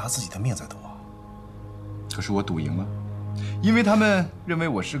你是拿自己的命在赌啊？可是我赌赢了，因为他们认为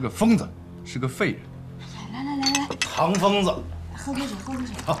我是个疯子，是个废人。来，唐疯子，喝口水，喝口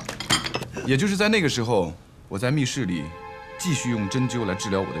水。好。也就是在那个时候，我在密室里继续用针灸来治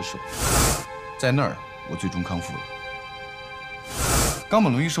疗我的手，在那儿我最终康复了。冈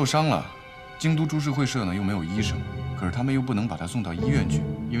本龙一受伤了，京都株式会社呢又没有医生，可是他们又不能把他送到医院去，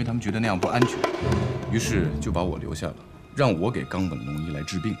因为他们觉得那样不安全，于是就把我留下了，让我给冈本龙一来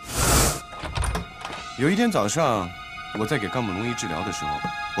治病。有一天早上，我在给冈本龙一治疗的时候，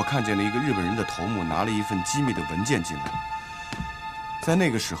我看见了一个日本人的头目拿了一份机密的文件进来。在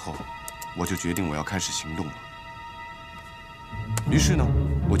那个时候，我就决定我要开始行动了。于是呢，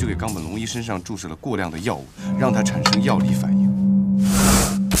我就给冈本龙一身上注射了过量的药物，让他产生药理反应。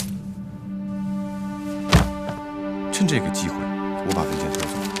趁这个机会，我把文件偷走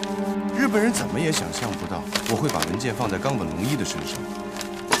了。日本人怎么也想象不到我会把文件放在冈本龙一的身上。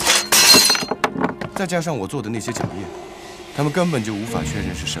再加上我做的那些假验，他们根本就无法确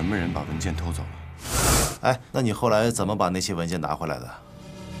认是什么人把文件偷走了。哎，那你后来怎么把那些文件拿回来的？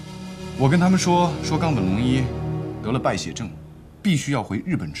我跟他们说冈本龙一得了败血症，必须要回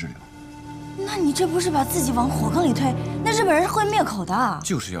日本治疗。那你这不是把自己往火坑里推？那日本人会灭口的。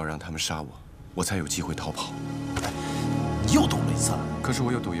就是要让他们杀我，我才有机会逃跑。又赌了一次，可是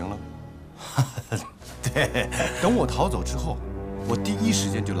我又赌赢了。对，等我逃走之后，我第一时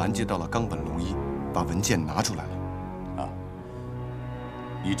间就拦截到了冈本龙一，把文件拿出来了。啊，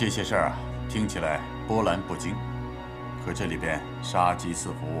你这些事儿啊，听起来波澜不惊，可这里边杀机四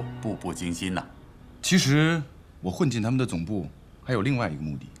伏，步步惊心呐。其实我混进他们的总部，还有另外一个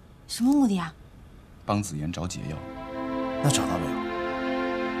目的。什么目的啊？帮子妍找解药。那找到没有？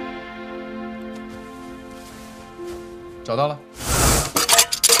找到了。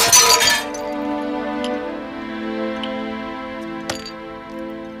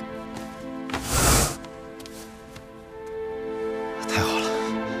太好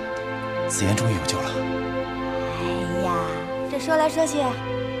了，子妍终于有救了。哎呀，这说来说去，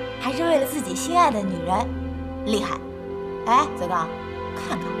还是为了自己心爱的女人，厉害！哎，泽刚，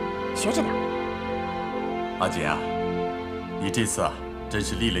看看，学着点。阿锦啊，你这次啊，真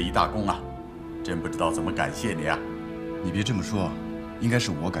是立了一大功啊，真不知道怎么感谢你啊。你别这么说，应该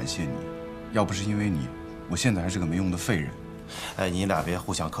是我感谢你，要不是因为你，我现在还是个没用的废人。哎，你俩别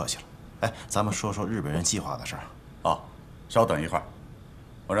互相客气了。哎，咱们说说日本人计划的事儿。哦，稍等一会儿，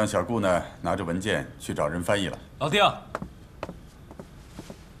我让小顾呢拿着文件去找人翻译了。老丁，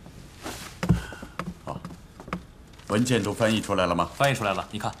好，文件都翻译出来了吗？翻译出来了，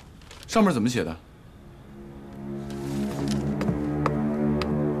你看，上面怎么写的？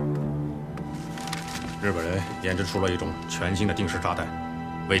日本人研制出了一种全新的定时炸弹，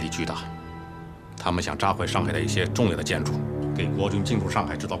威力巨大。他们想炸毁上海的一些重要的建筑，给国军进入上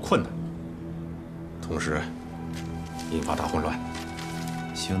海制造困难，同时引发大混乱。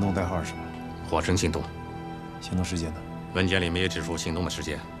行动代号是什么？火神行动。行动时间呢？文件里没有指出行动的时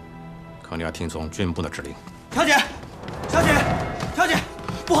间，可能要听从军部的指令。小姐，小姐，小姐，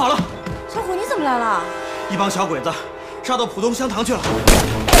不好了！小虎，你怎么来了？一帮小鬼子杀到浦东香堂去了。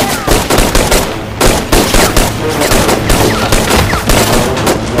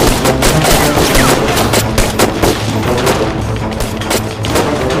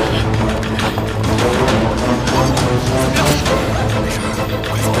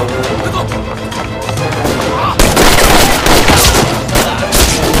快走！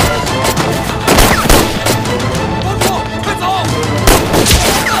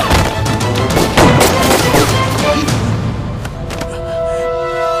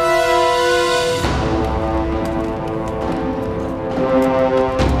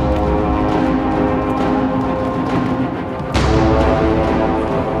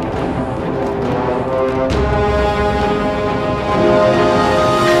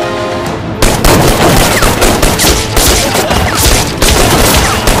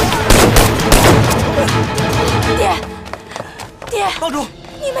帮主，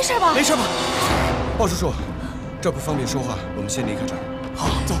你没事吧？没事吧？鲍叔叔，这不方便说话，我们先离开这儿。好，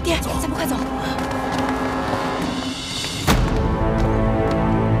走，爹，咱们快走。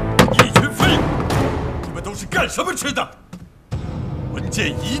一群废物！你们都是干什么吃的？文件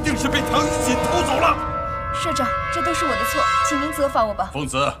一定是被唐雨锦偷走了。社长，这都是我的错，请您责罚我吧。疯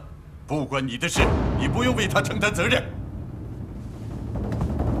子，不关你的事，你不用为他承担责任。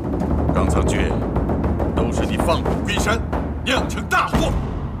刚藏诀都是你放虎归山，酿成大祸。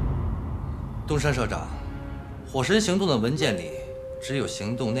东山社长，火神行动的文件里只有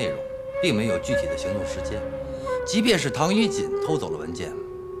行动内容，并没有具体的行动时间。即便是唐雨锦偷走了文件，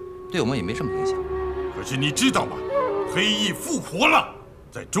对我们也没什么影响。可是你知道吗？黑翼复活了，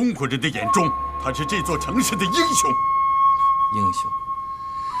在中国人的眼中，他是这座城市的英雄。英雄，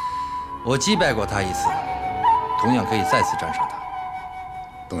我击败过他一次，同样可以再次战胜他。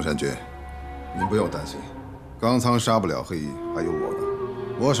东山君，您不用担心，刚仓杀不了黑翼，还有我呢。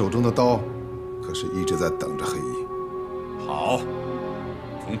我手中的刀，可是一直在等着黑翼。好，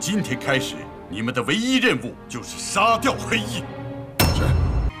从今天开始，你们的唯一任务就是杀掉黑翼。是。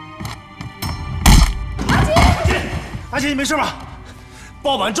阿姐，你没事吧？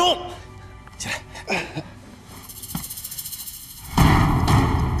鲍满洲，起来。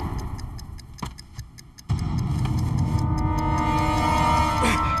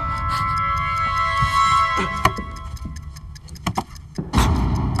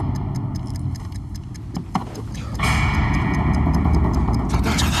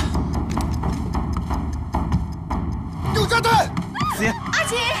丢炸弹！子言，阿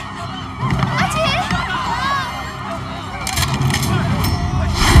锦，阿锦。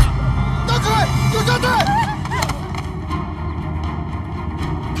打开！有炸弹！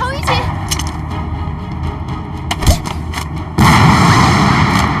唐雨锦，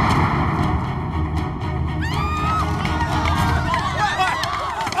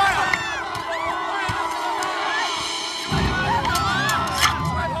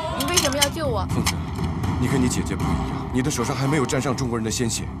你为什么要救我？疯子，你跟你姐姐不一样，你的手上还没有沾上中国人的鲜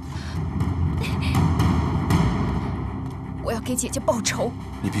血。我要给姐姐报仇。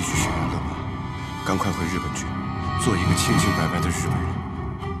你必须学完了吧，赶快回日本去，做一个清清白白的日本人。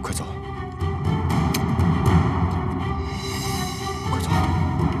快走，快走！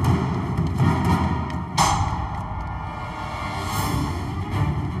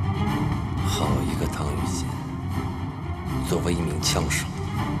好一个唐雨锦！作为一名枪手，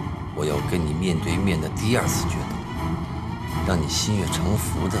我要跟你面对面的第二次决斗，让你心悦诚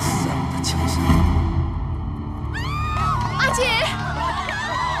服地死在我的枪下。阿锦，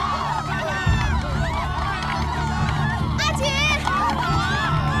阿锦，阿锦，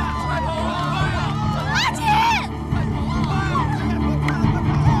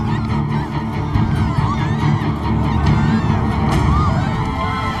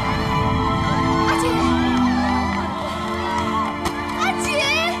阿锦，阿锦，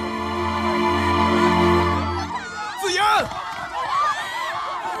子言。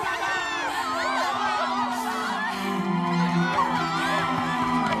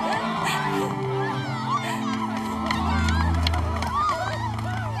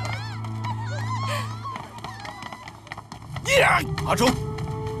阿忠，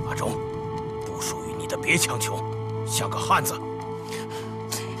阿忠，不属于你的别强求，像个汉子。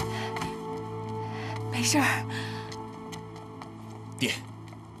没事儿。爹，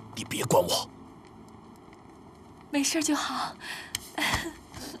你别管我。没事就好。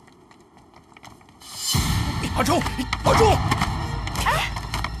阿忠，阿忠，哎，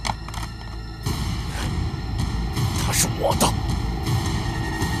他是我的。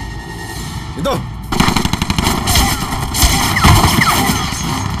别动！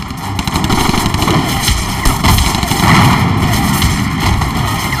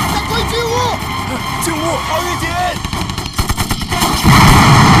赶快进屋！进屋，唐雨锦。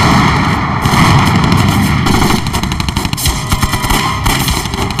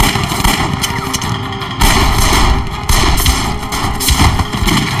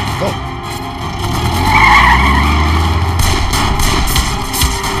走。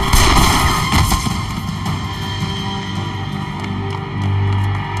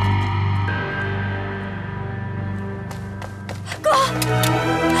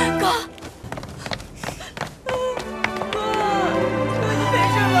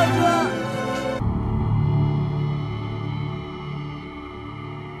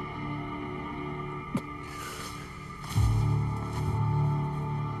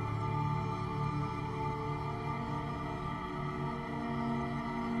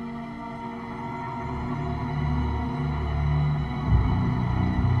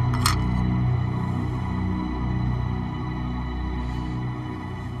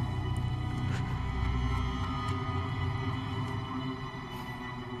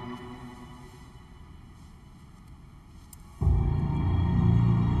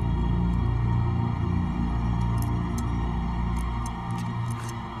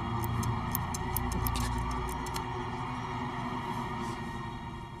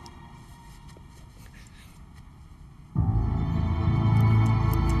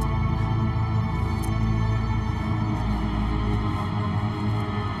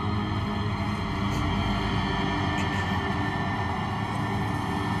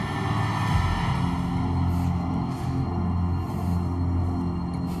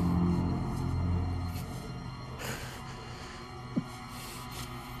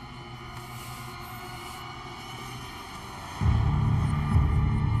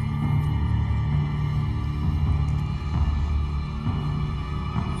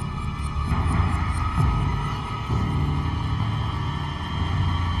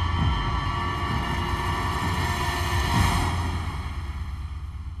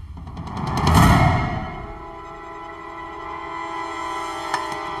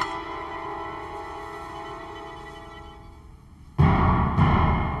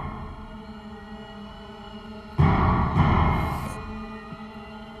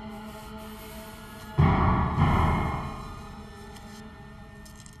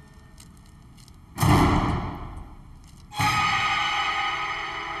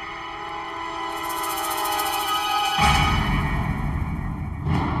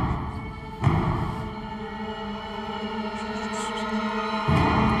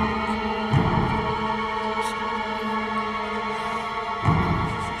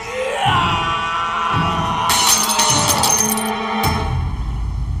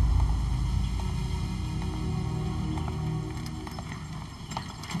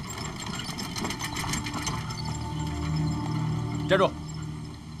站住！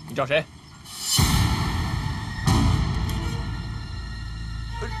你找谁？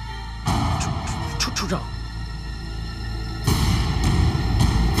处长。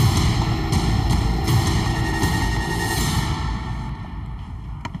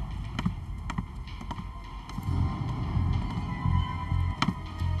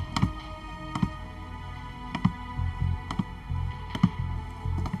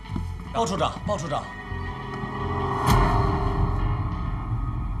 鲍处长，鲍处长，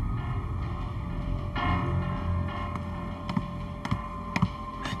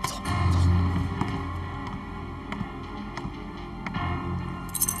走走。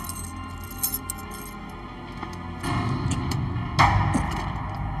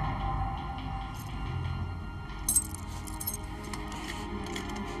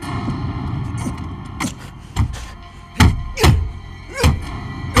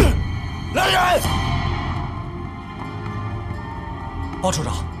来人！鲍处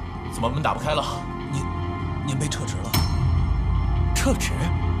长，怎么门打不开了？您被撤职了？撤职？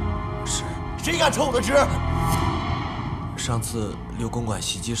是。谁敢撤我的职？上次6公馆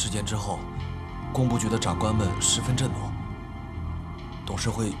袭击事件之后，工部局的长官们十分震怒，董事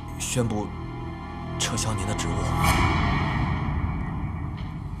会宣布撤销您的职务。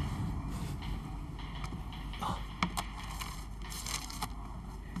啊，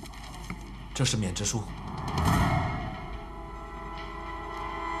这是免职书。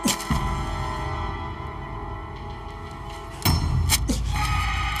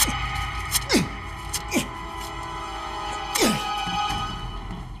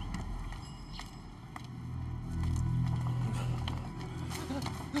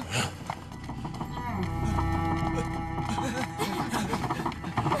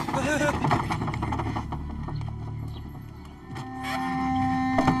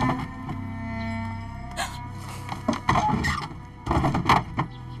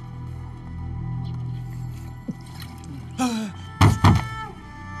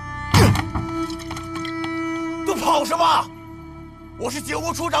 都跑什么？我是警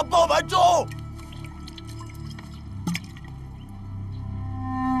务处长鲍满洲。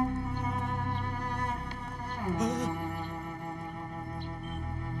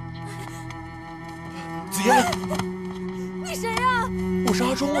子言，你谁呀？我是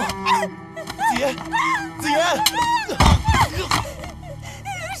阿忠啊。子言，子言，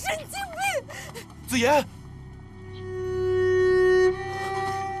神经病！子言。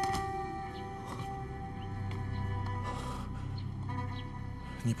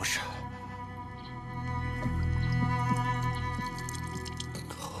 你不是，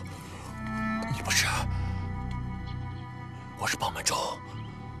你不是，我是鲍满洲，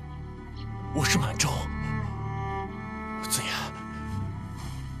我是满洲，子言，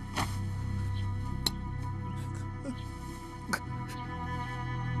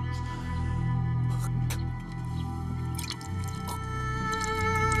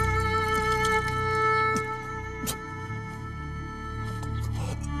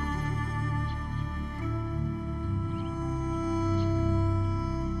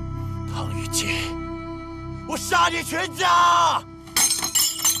唐玉锦，我杀你全家！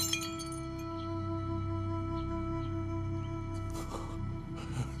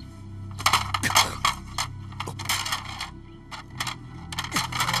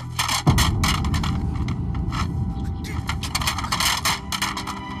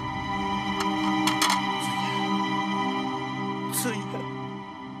子言，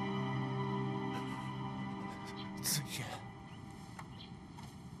子言。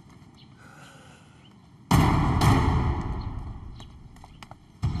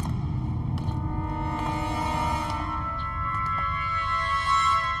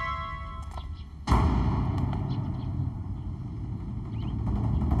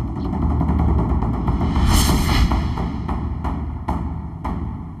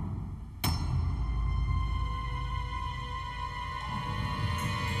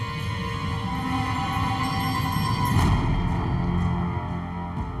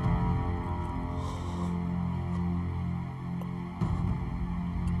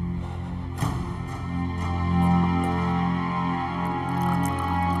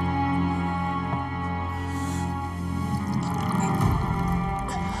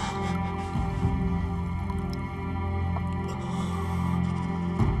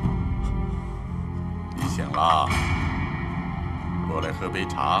 醒了，过来喝杯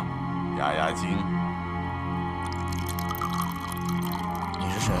茶，压压惊。你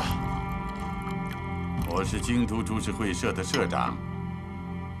是谁？我是京都株式会社的社长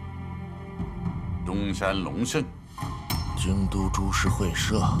东山龙胜。京都株式会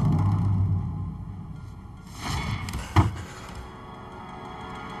社。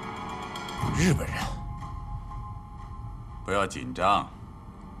日本人。不要紧张，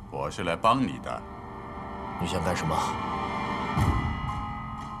我是来帮你的。你想干什么？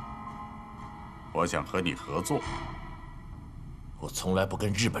我想和你合作。我从来不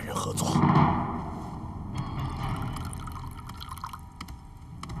跟日本人合作。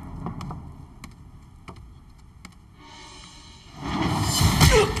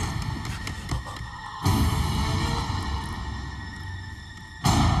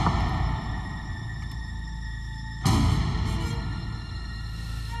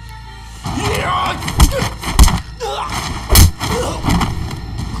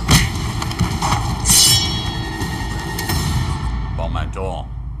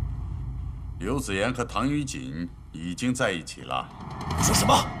刘子言和唐于锦已经在一起了。说什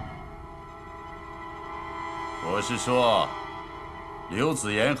么？我是说，刘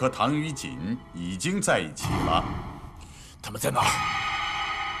子言和唐于锦已经在一起了。他们在哪儿？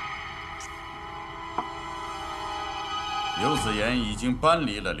刘子言已经搬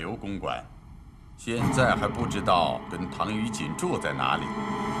离了刘公馆，现在还不知道跟唐于锦住在哪里。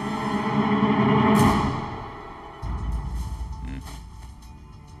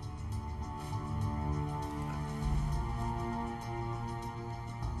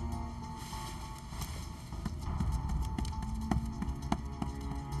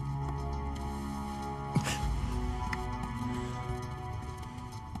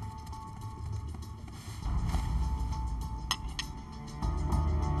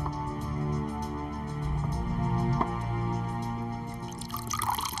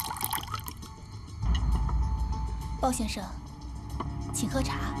鲍先生，请喝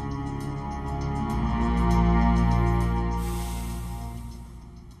茶。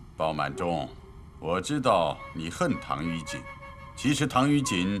鲍满中，我知道你恨唐于锦，其实唐于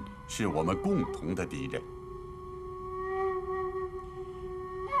锦是我们共同的敌人。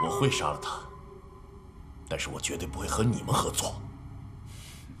我会杀了他，但是我绝对不会和你们合作。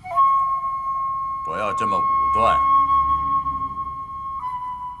不要这么武断。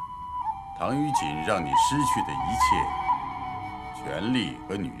唐于锦让你失去的一切，权力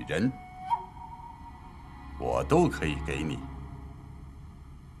和女人，我都可以给你。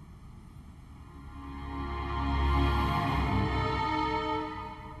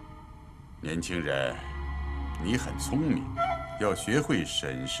年轻人，你很聪明，要学会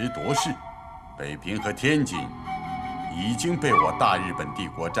审时度势。北平和天津已经被我大日本帝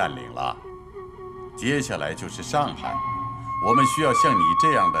国占领了，接下来就是上海。我们需要像你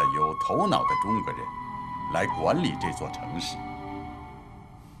这样的有头脑的中国人来管理这座城市。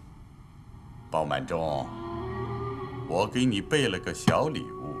鲍满中，我给你备了个小礼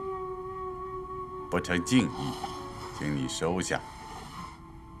物，不成敬意，请你收下。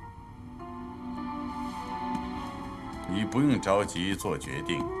你不用着急做决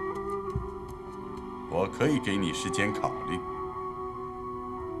定，我可以给你时间考虑。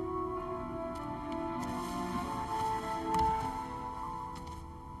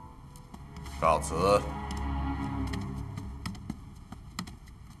告辞。